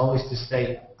that has always to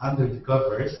stay under the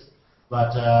covers,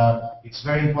 but it's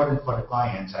very important for the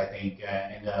clients, I think,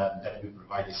 and that we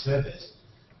provide this service.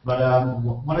 But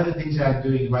one of the things that I'm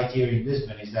doing right here in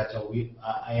Lisbon is that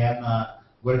I am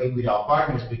working with our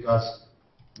partners because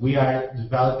we are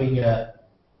developing a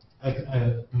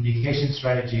communication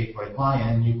strategy for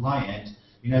a new client,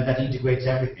 that integrates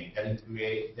everything, that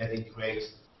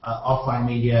integrates offline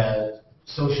media,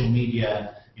 social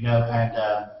media,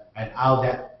 and how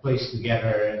that plays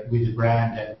together with the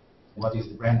brand and what is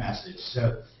the brand message.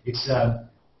 So it's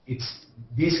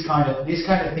this kind of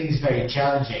thing is very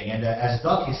challenging. And as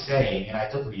Doc is saying, and I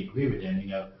totally agree with him,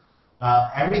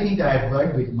 everything that I've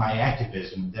learned with my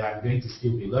activism that I'm going to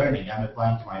still be learning, I'm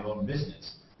applying to my own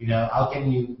business. How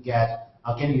can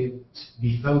you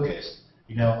be focused?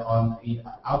 On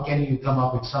how can you come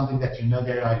up with something that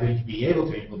that are going to be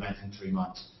able to implement in 3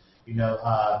 months?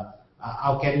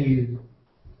 How can you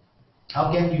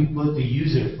put the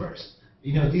user first?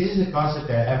 This is a concept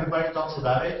that everybody talks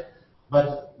about it,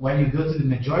 but when you go to the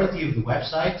majority of the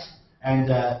websites and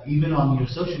even on your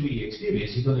social media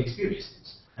experience, you don't experience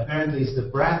this. Apparently, it's the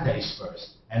brand that is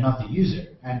first and not the user.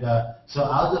 And so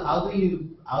how do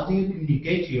you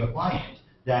communicate to your client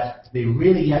that they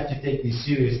really have to take this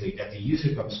seriously, that the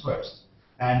user comes first?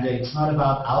 And it's not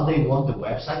about how they want the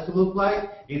website to look like,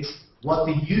 it's what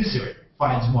the user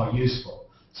finds more useful.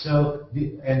 So,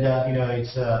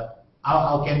 it's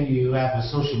how can you have a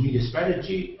social media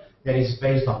strategy that is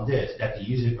based on this, that the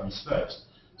user comes first?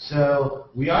 So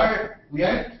we are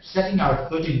setting our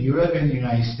foot in Europe and the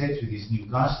United States with this new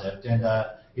concept, and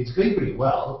it's going pretty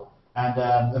well. And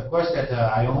of course, that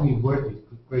I only work with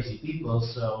crazy people,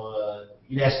 so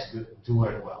it has to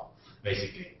work well,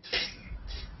 basically.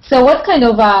 So what kind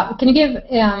of, can you give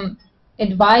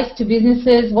advice to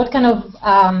businesses? What kind of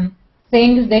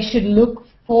things they should look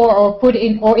for or put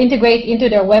in or integrate into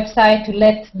their website to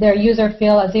let their user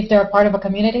feel as if they're a part of a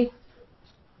community?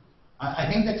 I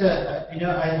think that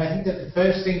I think that the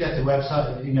first thing that the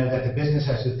website, that the business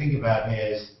has to think about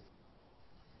is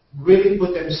really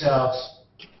put themselves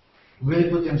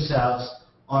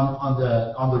on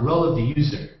the role of the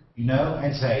user,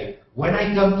 and say, when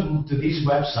I come to this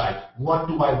website, what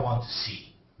do I want to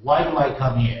see? Why do I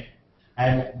come here?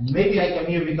 And maybe I come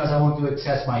here because I want to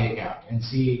access my account and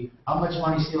see how much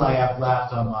money still I have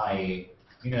left on my,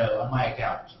 on my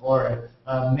account. Or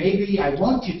maybe I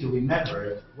want you to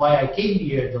remember why I came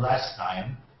here the last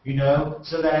time,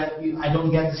 so that I don't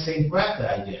get the same crap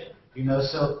that I did.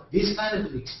 So this kind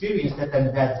of experience that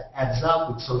adds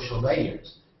up with social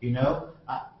layers,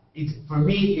 it for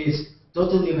me is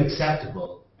totally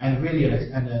unacceptable, and really,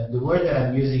 the word that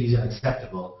I'm using is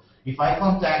unacceptable. If I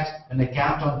contact an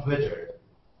account on Twitter,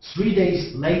 3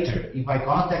 days later, if I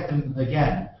contact them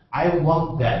again, I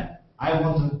want them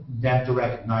to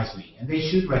recognize me, and they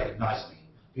should recognize me,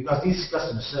 because this is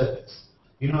customer service.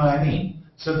 You know what I mean?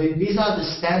 So these are the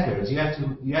standards. You have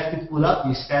to put up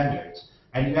these standards,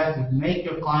 and you have to make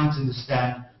your clients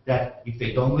understand that if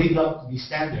they don't live up to these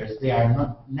standards, they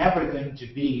are never going to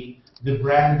be the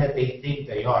brand that they think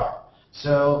they are.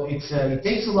 So it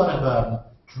takes a lot of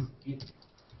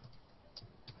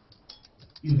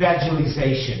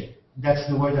evangelization. That's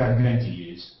the word that I'm going to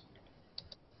use.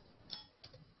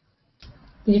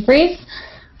 Did you freeze?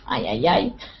 Ay, ay,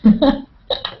 ay.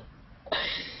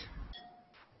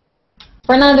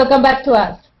 Fernando, come back to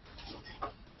us.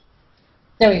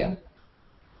 There we go.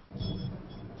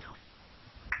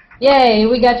 Yay,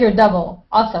 we got your double.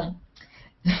 Awesome.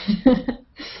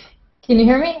 Can you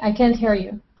hear me? I can't hear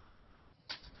you.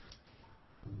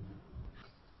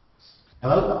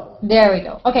 Hello? There we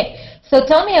go. Okay, so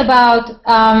tell me about,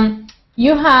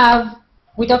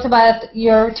 we talked about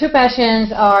your two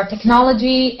passions are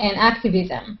technology and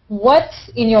activism. What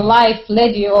in your life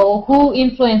led you, or who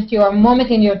influenced you, or a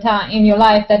moment in your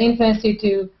life that influenced you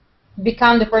to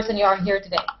become the person you are here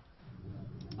today?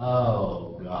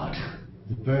 Oh, God.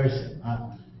 The person.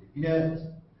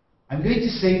 I'm going to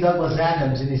say Douglas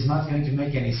Adams, and it's not going to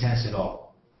make any sense at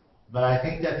all. But I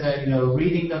think that,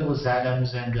 reading Douglas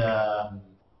Adams, and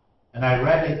I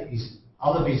read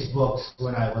all of his books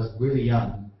when I was really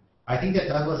young, I think that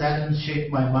Douglas Adams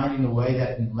shaped my mind in a way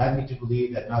that led me to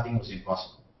believe that nothing was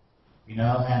impossible.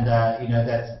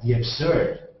 That the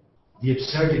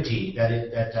absurdity that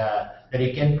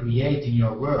it can create in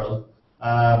your world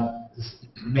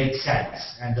makes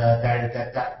sense, and that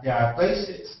there are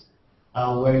places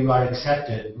where you are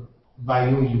accepted by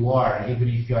who you are, even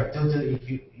if your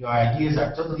ideas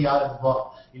are totally out of the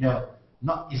box.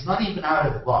 It's not even out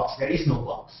of the box. There is no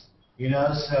box.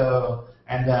 So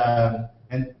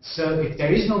so if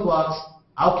there is no box,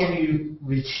 how can you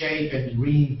reshape and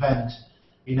reinvent,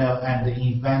 and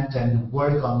invent and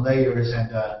work on layers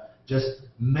and just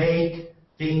make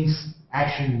things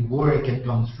actually work and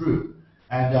come through?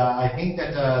 And I think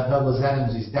that Douglas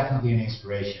Adams is definitely an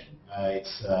inspiration.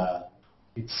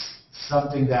 It's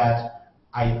something that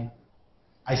I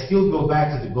still go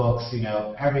back to the books,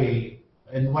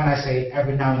 and when I say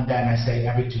every now and then, I say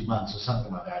every 2 months or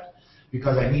something like that,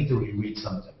 because I need to reread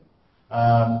something.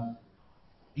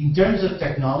 In terms of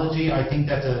technology, I think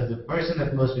that the person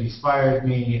that most inspired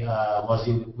me was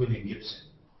William Gibson.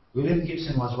 William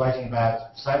Gibson was writing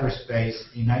about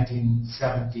cyberspace in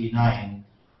 1979,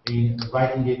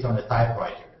 writing it on a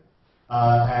typewriter,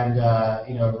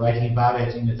 writing about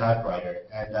it in the typewriter,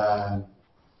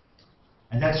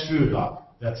 and that's true, Doc.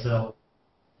 That's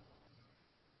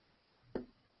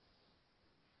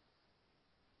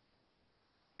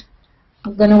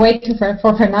I'm going to wait for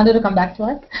Fernando to come back to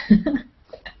us.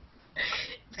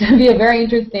 It's going to be a very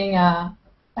interesting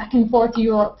back and forth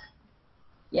Europe.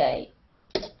 Yay.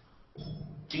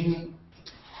 Ding.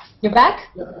 You're back?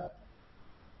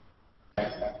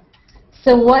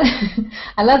 So what,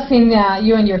 I love seeing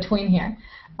you and your twin here.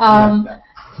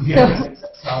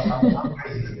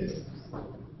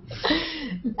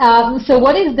 So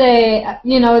what is the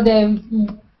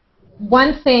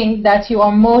one thing that you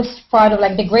are most proud of,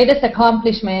 like the greatest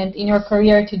accomplishment in your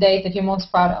career to date that you're most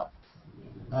proud of?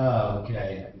 Oh,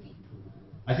 okay.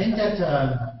 I think that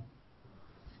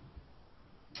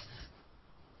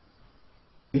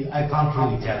I can't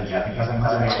really tell you because I'm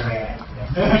under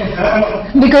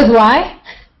Because why?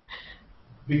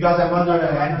 Because I'm under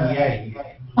an NDA.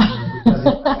 Because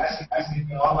it has to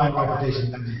be online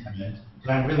reputation management,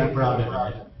 but I'm really proud of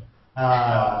it.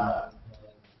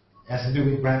 It has to do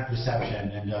with brand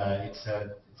perception, and it's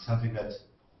something that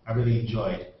I really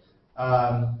enjoyed.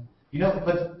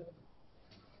 But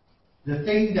the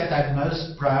thing that I'm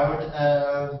most proud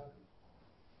of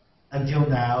until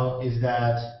now is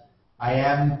that I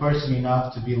am person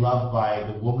enough to be loved by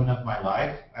the woman of my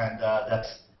life, and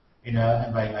that's and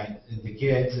by the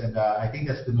kids, and I think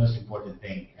that's the most important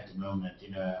thing at the moment.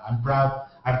 I'm proud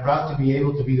to be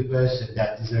able to be the person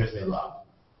that deserves their love.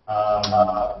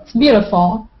 It's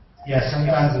beautiful. Yeah,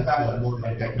 sometimes it's more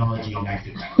than technology and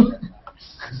activism.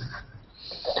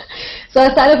 So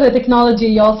aside of the technology,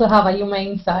 you also have a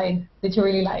humane side that you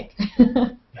really like.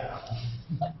 Yeah.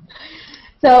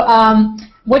 So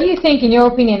what do you think, in your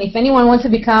opinion, if anyone wants to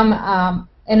become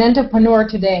an entrepreneur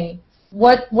today,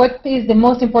 what is the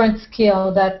most important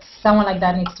skill that someone like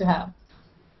that needs to have?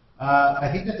 I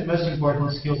think that the most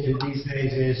important skill these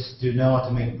days is to know how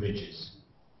to make bridges.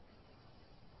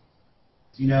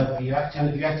 You have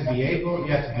to be able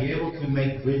to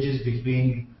make bridges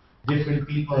between different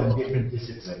people and different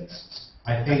disciplines.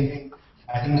 I think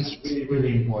it's really,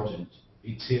 really important.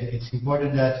 It's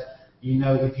important that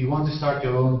if you want to start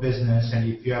your own business and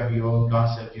if you have your own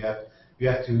concept, you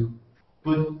have to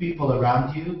put people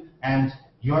around you, and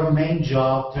your main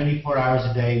job 24 hours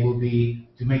a day will be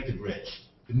to make the bridge,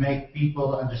 to make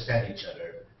people understand each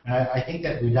other. And I think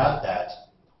that without that,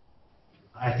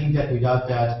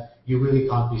 you really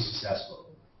can't be successful.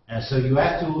 And so you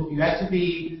have to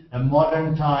be a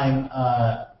modern time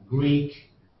Greek,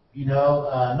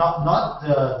 not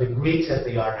the Greeks as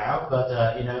they are now, but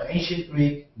ancient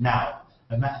Greek now.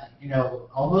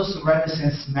 Almost a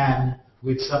Renaissance man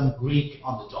with some Greek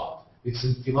on the top, with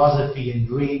some philosophy and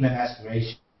dream and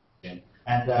aspiration.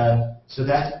 And so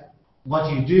that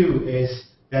what you do is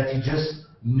that you just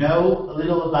know a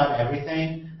little about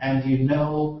everything, and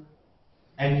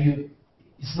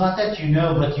it's not that you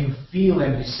know, but you feel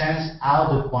and you sense how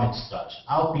the points touch,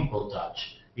 how people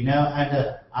touch, and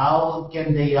how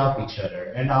can they help each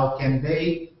other, and how can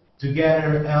they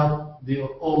together help the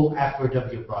whole effort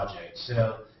of your project.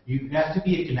 So you have to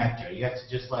be a connector. You have to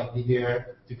just be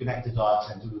there to connect the dots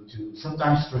and to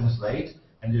sometimes translate.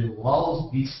 And they will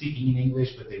always be speaking in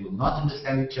English, but they will not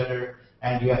understand each other,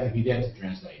 and you have to be there to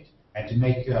translate and to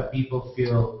make people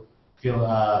feel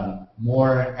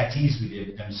more at ease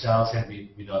with themselves and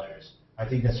with others. I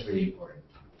think that's really important.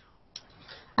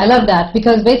 I love that,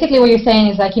 because basically what you're saying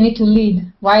is you need to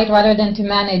lead, right, rather than to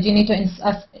manage. You need to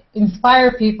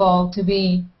inspire people to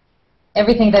be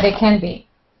everything that they can be.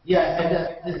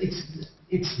 Yeah, and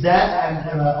it's that,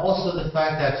 and also the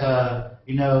fact that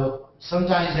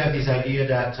sometimes you have this idea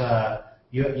that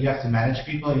you have to manage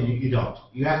people, and you don't.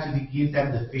 You have to give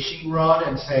them the fishing rod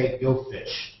and say, go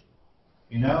fish.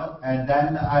 And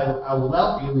then I will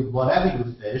help you with whatever you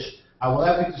fish. I will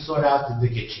help you to sort out the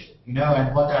kitchen,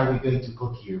 and what are we going to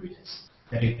cook here with this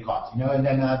that it caught, and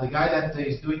then the guy that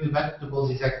is doing the vegetables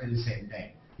is actually the same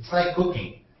thing. It's like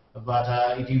cooking, but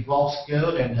it involves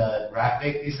code and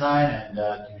graphic design and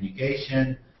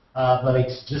communication, but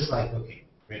it's just like cooking,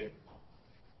 really.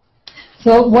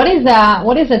 So what is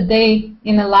a day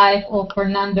in the life of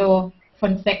Fernando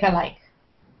Fonseca like?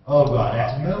 Oh God,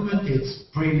 at the moment it's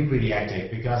pretty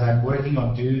hectic because I'm working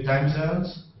on 2 time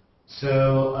zones.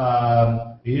 So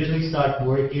we usually start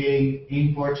working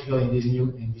in Portugal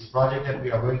in this project that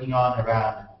we are working on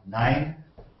around 9.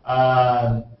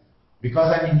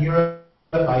 Because I'm in Europe,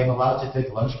 I am allowed to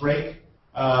take lunch break,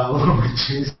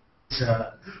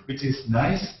 which is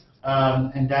nice.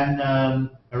 And then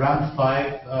around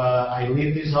 5, I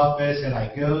leave this office and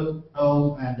I go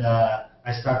home and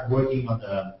I start working on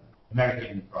the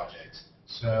American project.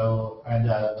 So, and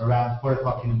around 4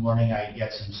 o'clock in the morning, I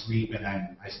get some sleep and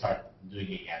I start doing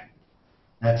it again.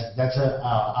 That's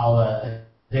how a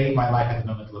day in my life at the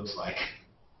moment looks like.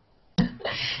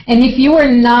 And if you were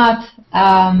not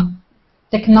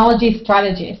technology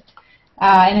strategist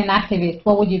and an activist,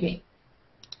 what would you be?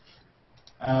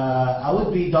 I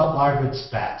would be Doc Harvard's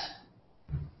pet.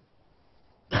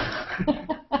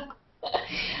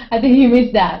 I think you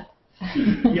missed that.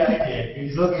 Yeah, I did.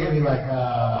 He's looking at me like,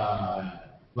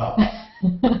 well.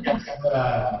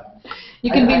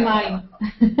 You can be mine.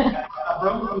 A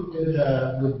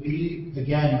program would be,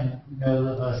 again,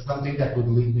 something that would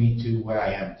lead me to where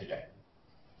I am today.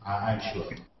 I'm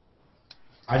sure.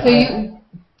 So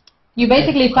you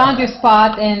basically found your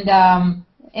spot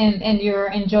and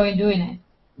you're enjoying doing it.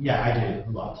 Yeah, I do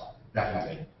a lot,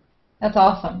 definitely. That's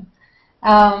awesome.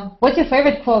 What's your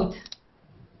favorite quote?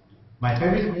 My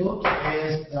favorite quote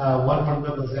is one from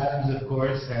Douglas Adams, of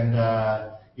course, and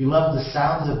you love the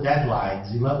sounds of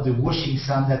deadlines. You love the whooshing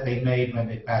sound that they made when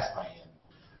they passed by him.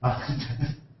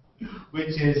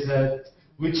 Which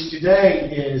today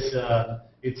is,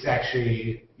 it's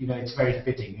actually, it's very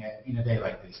fitting in a day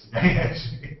like this today,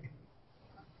 actually.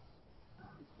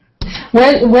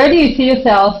 Where do you see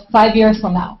yourself 5 years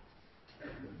from now?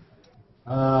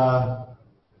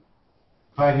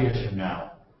 5 years from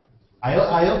now, I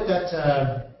hope that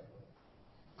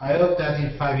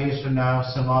in 5 years from now,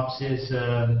 some ops is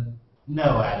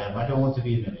no, Adam, I don't want to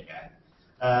be a millionaire.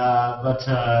 But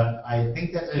I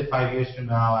think that 5 years from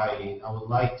now, I would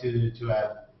like to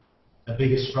have a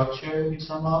bigger structure with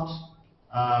some ops.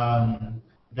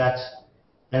 That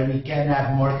we can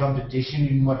have more competition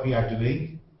in what we are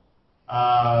doing.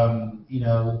 That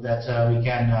we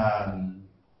can,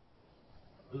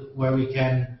 where we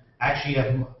can actually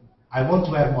have. I want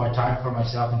to have more time for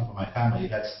myself and for my family.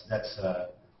 That's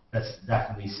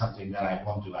definitely something that I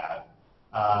want to have.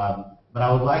 But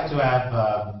I would like to have,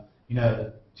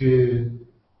 to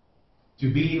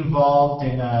be involved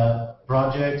in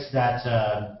projects that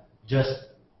just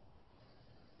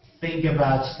think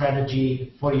about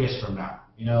strategy 4 years from now.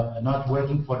 Not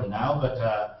working for the now, but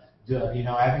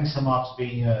having some ops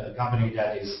being a company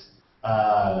that is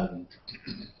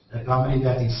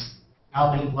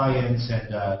helping clients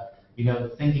and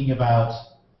thinking about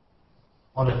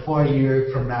on a 4 year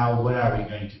from now, where are we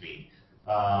going to be?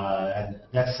 And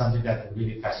that's something that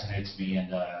really fascinates me,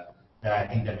 and that I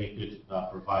think that we could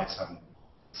provide some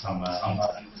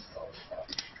insights.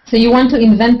 So you want to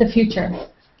invent the future?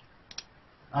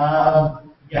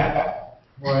 Yeah,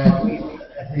 or at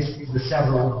least the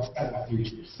several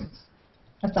futures.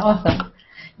 That's awesome.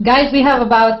 Guys, we have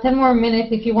about 10 more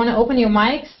minutes. If you want to open your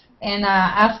mics and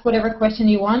ask whatever question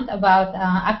you want about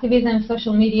activism,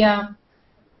 social media,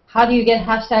 how do you get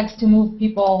hashtags to move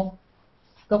people,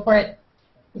 go for it.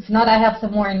 If not, I have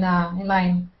some more in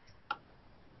line.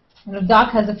 I know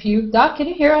Doc has a few. Doc, can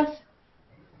you hear us?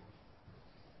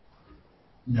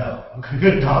 No.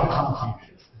 Good, Doc.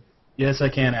 Yes, I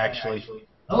can actually.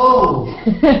 Oh!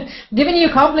 Giving you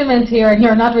compliments here and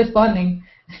you're not responding.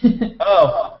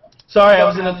 Oh, sorry, I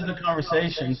was in another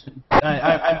conversation.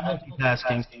 I'm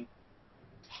multitasking.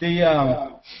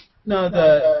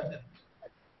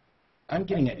 I'm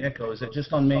getting an echo. Is it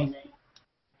just on me?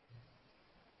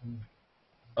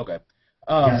 Okay.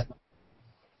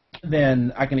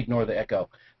 Then I can ignore the echo.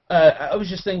 I was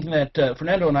just thinking that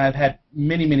Fernando and I have had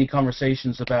many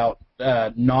conversations about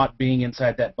not being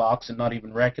inside that box and not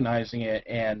even recognizing it,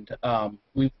 and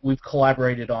we've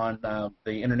collaborated on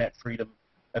the internet freedom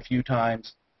a few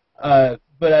times. But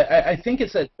I think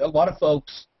it's that a lot of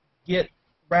folks get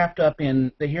wrapped up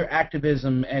in, they hear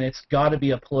activism and it's got to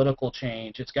be a political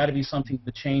change. It's got to be something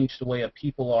to change the way a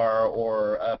people are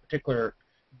or a particular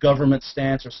government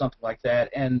stance or something like that.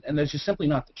 And that's just simply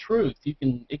not the truth. It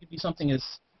could be something as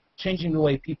changing the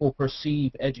way people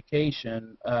perceive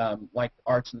education, like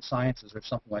arts and sciences or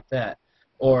something like that,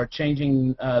 or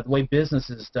changing the way business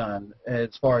is done.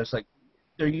 As far as like,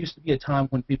 there used to be a time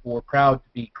when people were proud to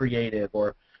be creative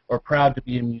or proud to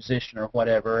be a musician or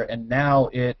whatever, and now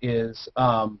it is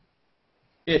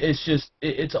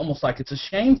it's almost like it's a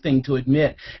shame thing to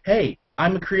admit, hey,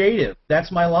 I'm a creative,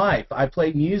 that's my life, I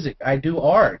play music, I do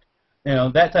art,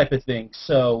 that type of thing.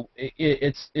 So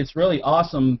it's really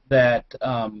awesome that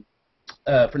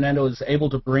Fernando is able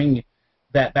to bring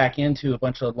that back into a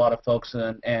lot of folks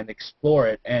and explore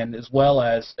it, and as well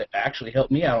as actually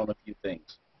help me out on a few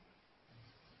things.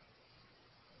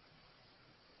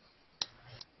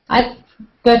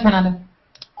 Go ahead, Fernando.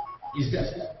 Is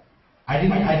that, I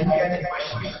didn't get the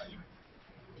question.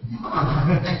 I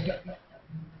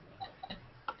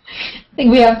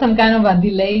think we have some kind of a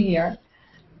delay here.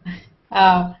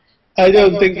 I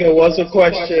don't think there was a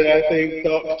question. I think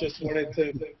Doc just wanted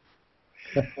to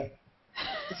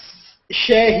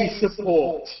share his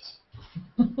support.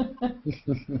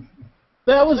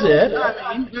 That was it.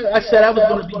 I mean, I said I was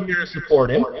going to be here to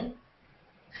support him.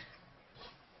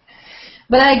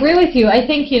 But I agree with you. I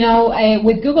think,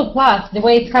 with Google Plus, the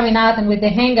way it's coming out and with the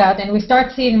Hangout, and we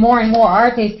start seeing more and more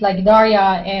artists like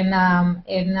Daria and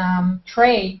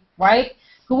Trey, right?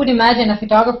 Who would imagine a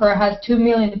photographer has 2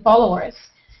 million followers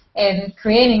and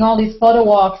creating all these photo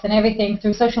walks and everything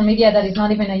through social media that is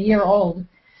not even a year old.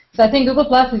 So I think Google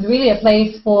Plus is really a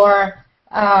place for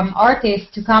artists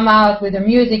to come out with their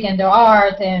music and their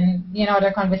art and,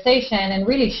 their conversation and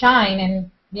really shine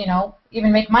and,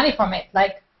 even make money from it,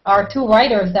 like our 2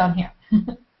 writers down here.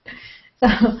 So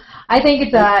I think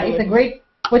it's a great,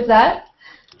 what's that?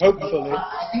 Hopefully.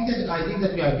 I think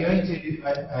that we are going to.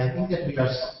 I think that we are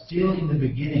still in the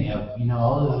beginning of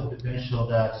all of the potential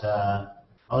that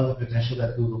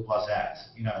Google Plus has.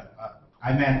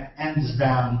 I mean, hands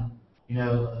down.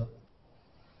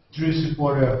 True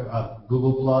supporter of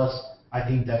Google Plus. I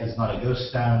think that is not a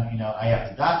ghost town. I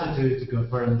have the data to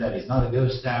confirm that it's not a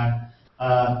ghost town.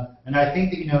 And I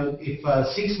think that if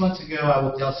 6 months ago I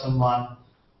would tell someone.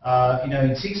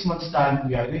 In 6 months' time,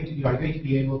 you are going to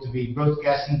be able to be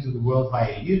broadcasting to the world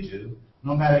via YouTube,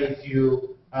 no matter if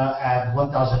you have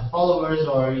 1,000 followers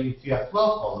or if you have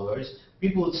 12 followers.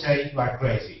 People would say you are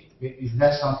crazy.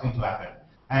 That's not going to happen.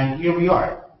 And here we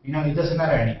are. It doesn't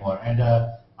matter anymore. And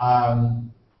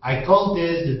I call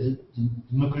this the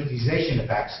democratization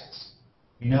of access.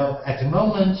 At the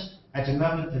moment,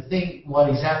 what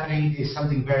is happening is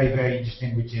something very, very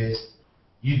interesting, which is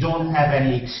you don't have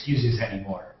any excuses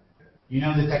anymore.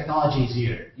 The technology is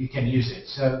here. You can use it.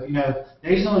 So,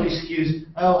 there is no excuse,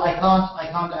 oh, I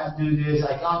can't do this,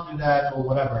 I can't do that, or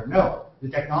whatever. No, the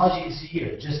technology is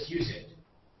here. Just use it.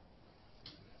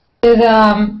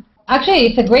 Actually,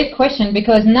 it's a great question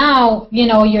because now,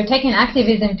 you're taking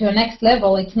activism to a next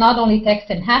level. It's not only text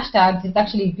and hashtags, it's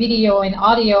actually video and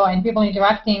audio and people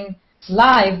interacting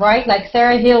live, right? Like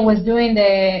Sarah Hill was doing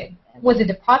was it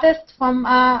the protest from,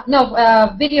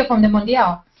 video from the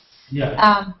Mondial.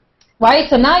 Yeah. Right,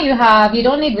 so now you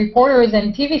don't need reporters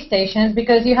and TV stations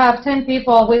because you have 10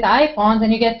 people with iPhones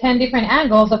and you get 10 different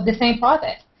angles of the same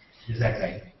protest.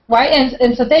 Exactly. Right,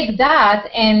 and so take that,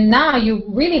 and now you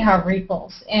really have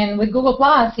ripples. And with Google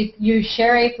Plus, you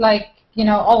share it like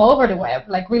all over the web,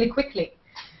 like really quickly.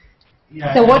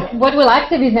 Yeah. So what will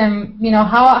activism,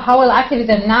 how will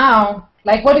activism now,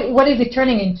 like what is it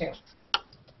turning into?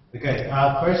 Okay.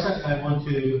 First, I want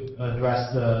to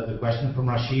address the question from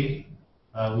Rashid,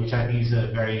 which I think is a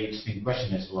very interesting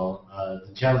question as well.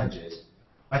 The challenges.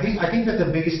 I think that the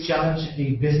biggest challenge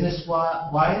in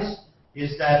business-wise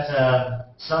is that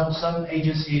some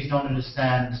agencies don't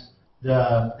understand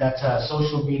that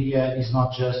social media is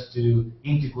not just to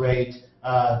integrate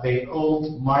their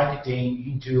old marketing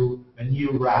into a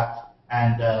new wrap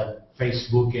and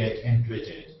Facebook it and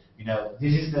Twitter it.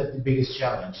 This is the biggest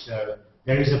challenge. So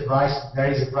there is a price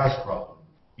problem.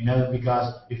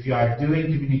 Because if you are doing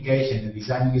communication and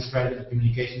designing a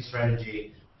communication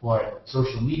strategy for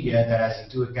social media that has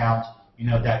into account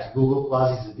that Google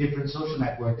Plus is a different social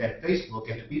network than Facebook,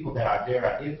 and the people that are there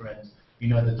are different.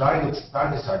 The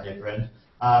targets are different.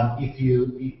 If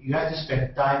you have to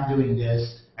spend time doing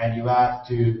this, and you have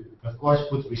to, of course,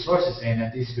 put resources in,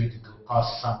 and this is going to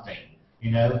cost something.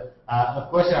 Of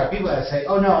course, there are people that say,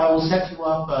 "Oh no, I will set you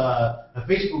up a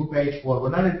Facebook page for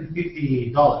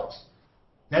 $150."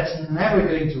 That's never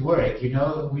going to work. We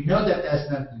know that that's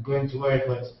not going to work,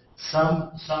 but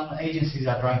some agencies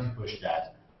are trying to push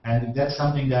that. And that's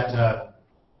something that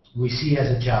we see as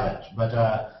a challenge. But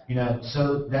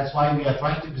so that's why we are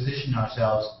trying to position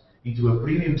ourselves into a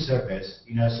premium service,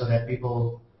 so that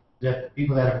people that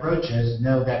approach us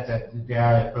know that they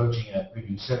are approaching a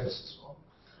premium service as well.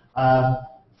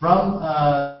 From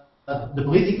the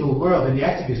political world and the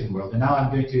activism world, and now I'm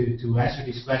going to answer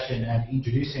this question and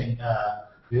introducing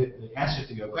the answer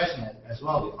to your question as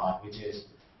well, Yvonne, which is,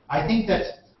 I think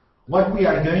that what we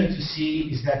are going to see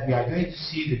is that we are going to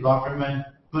see the government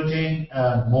putting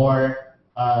more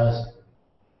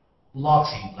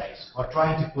locks in place, or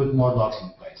trying to put more locks in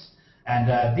place. And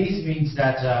this means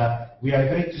that we are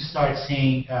going to start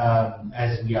seeing,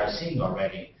 as we are seeing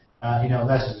already,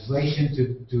 legislation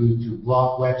to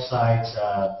block websites,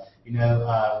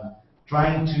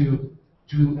 trying to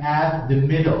have the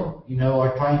middle,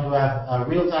 or trying to have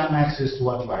real-time access to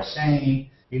what you are saying,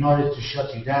 in order to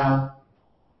shut you down.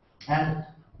 And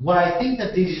what I think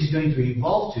that this is going to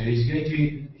evolve to is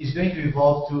going to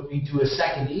evolve into a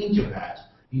second internet,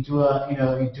 into a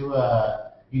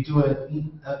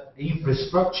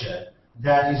infrastructure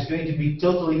that is going to be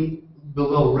totally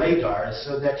below radar,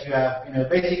 so that you have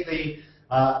basically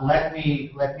let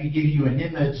me give you an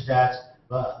image that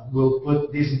will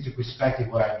put this into perspective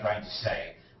what I'm trying to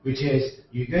say, which is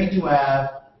you're going to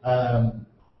have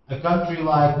a country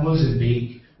like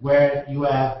Mozambique where you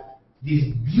have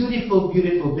these beautiful,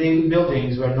 beautiful big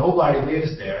buildings where nobody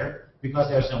lives there because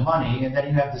there's no money, and then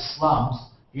you have the slums,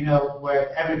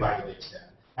 where everybody lives there.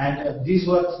 And this is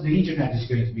what the internet is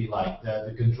going to be like.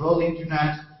 The controlled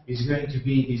internet is going to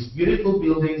be these beautiful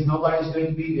buildings. Nobody's going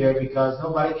to be there because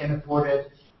nobody can afford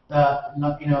it.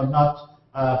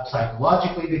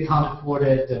 Psychologically they can't afford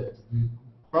it.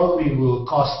 Probably will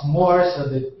cost more so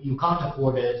that you can't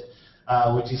afford it.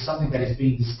 Which is something that is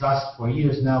being discussed for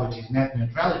years now, which is net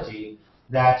neutrality,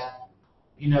 that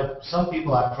some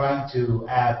people are trying to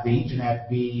have the internet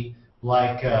be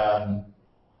like a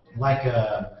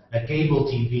cable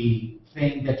TV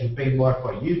thing, that you pay more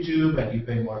for YouTube and you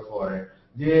pay more for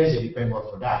this and you pay more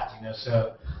for that.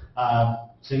 So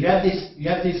you have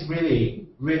this really,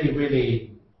 really,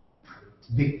 really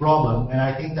big problem, and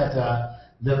I think that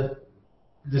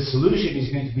the solution is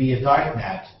going to be a dark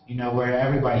net, where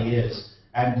everybody is,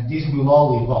 and this will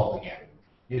all evolve again.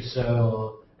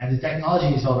 And the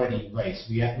technology is already in place.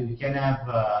 We can have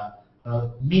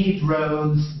mini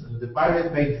drones. The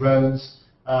Pirate Bay drones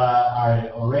are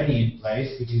already in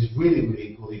place, which is really,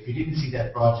 really cool. If you didn't see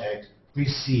that project,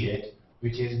 please see it.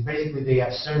 Which is basically they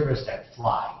have servers that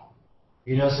fly.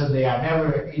 So they are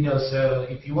never. So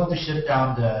if you want to shut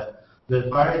down the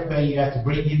Pirate Bay, you have to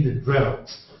bring in the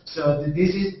drones. So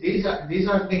these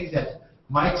are things that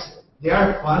they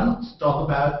are fun to talk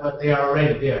about, but they are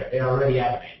already there. They are already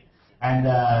happening,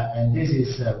 and this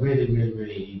is really, really,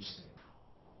 really interesting.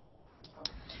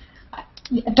 I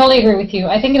totally agree with you.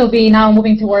 I think it'll be now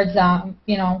moving towards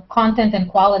content and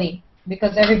quality,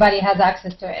 because everybody has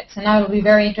access to it. So now it'll be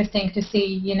very interesting to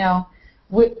see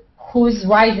who's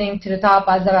rising to the top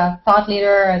as a thought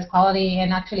leader, as quality,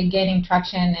 and actually gaining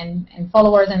traction and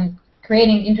followers and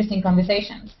creating interesting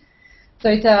conversations. So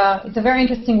it's a very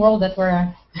interesting world that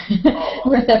we're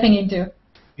we're stepping into.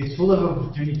 It's full of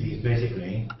opportunities,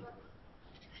 basically.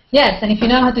 Yes, and if you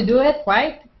know how to do it,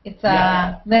 right? It's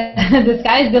the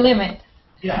sky is the limit.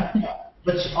 Yeah,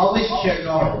 but always share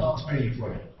knowledge. It's very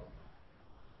important.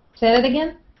 Say that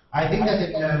again. I think that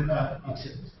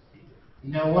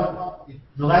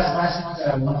the last lesson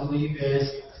that I want to leave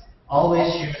is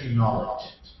always share your knowledge.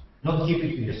 Don't keep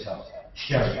it to yourself.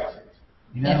 Share it.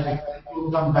 Because people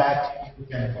will come back to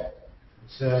benefit.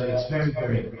 It's very,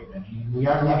 very important. We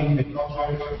are living in a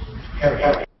culture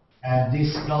area, and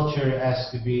this culture has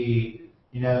to be,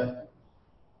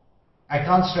 I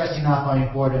can't stress enough how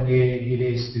important it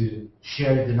is to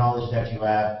share the knowledge that you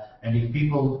have. And if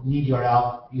people need your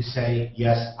help, you say,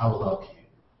 yes, I will help you.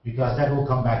 Because that will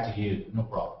come back to you, no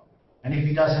problem. And if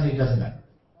it doesn't matter.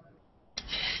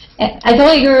 I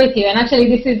totally agree with you. And actually,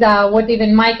 this is what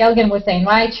even Mike Elgin was saying,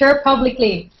 right? Share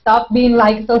publicly. Stop being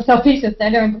so selfish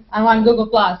and on Google+.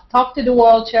 Talk to the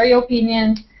world. Share your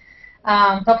opinions.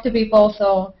 Talk to people.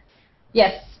 So,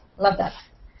 yes, love that.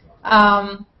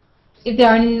 If there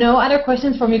are no other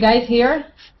questions from you guys here,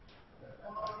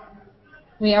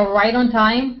 we are right on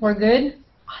time. We're good.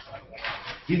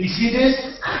 Did you see this?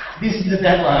 This is the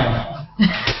deadline.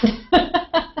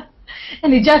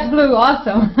 And it just blew.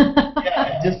 Awesome.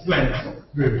 Yeah, it just went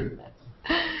through.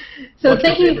 So What's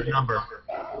thank your you. favorite number?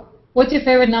 What's your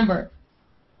favorite number?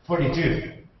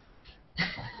 42.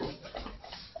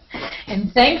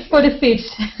 And thanks for the fish.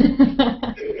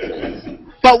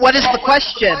 But what is the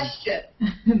question?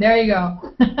 There you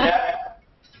go. Yeah.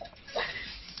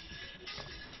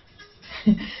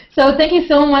 So thank you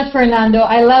so much, Fernando.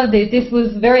 I loved it. This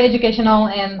was very educational,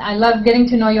 and I love getting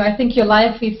to know you. I think your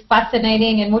life is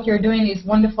fascinating, and what you're doing is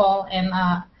wonderful. And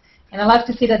I love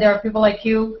to see that there are people like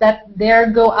you that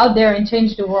go out there and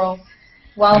change the world,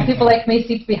 while people like me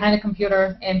sit behind a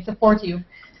computer and support you.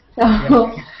 So, Thank you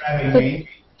for having me.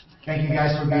 Thank you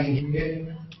guys for being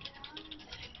here.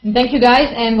 And thank you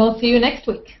guys, and we'll see you next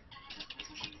week.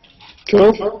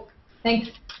 Cool.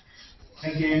 Thanks.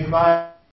 Thank you. Bye.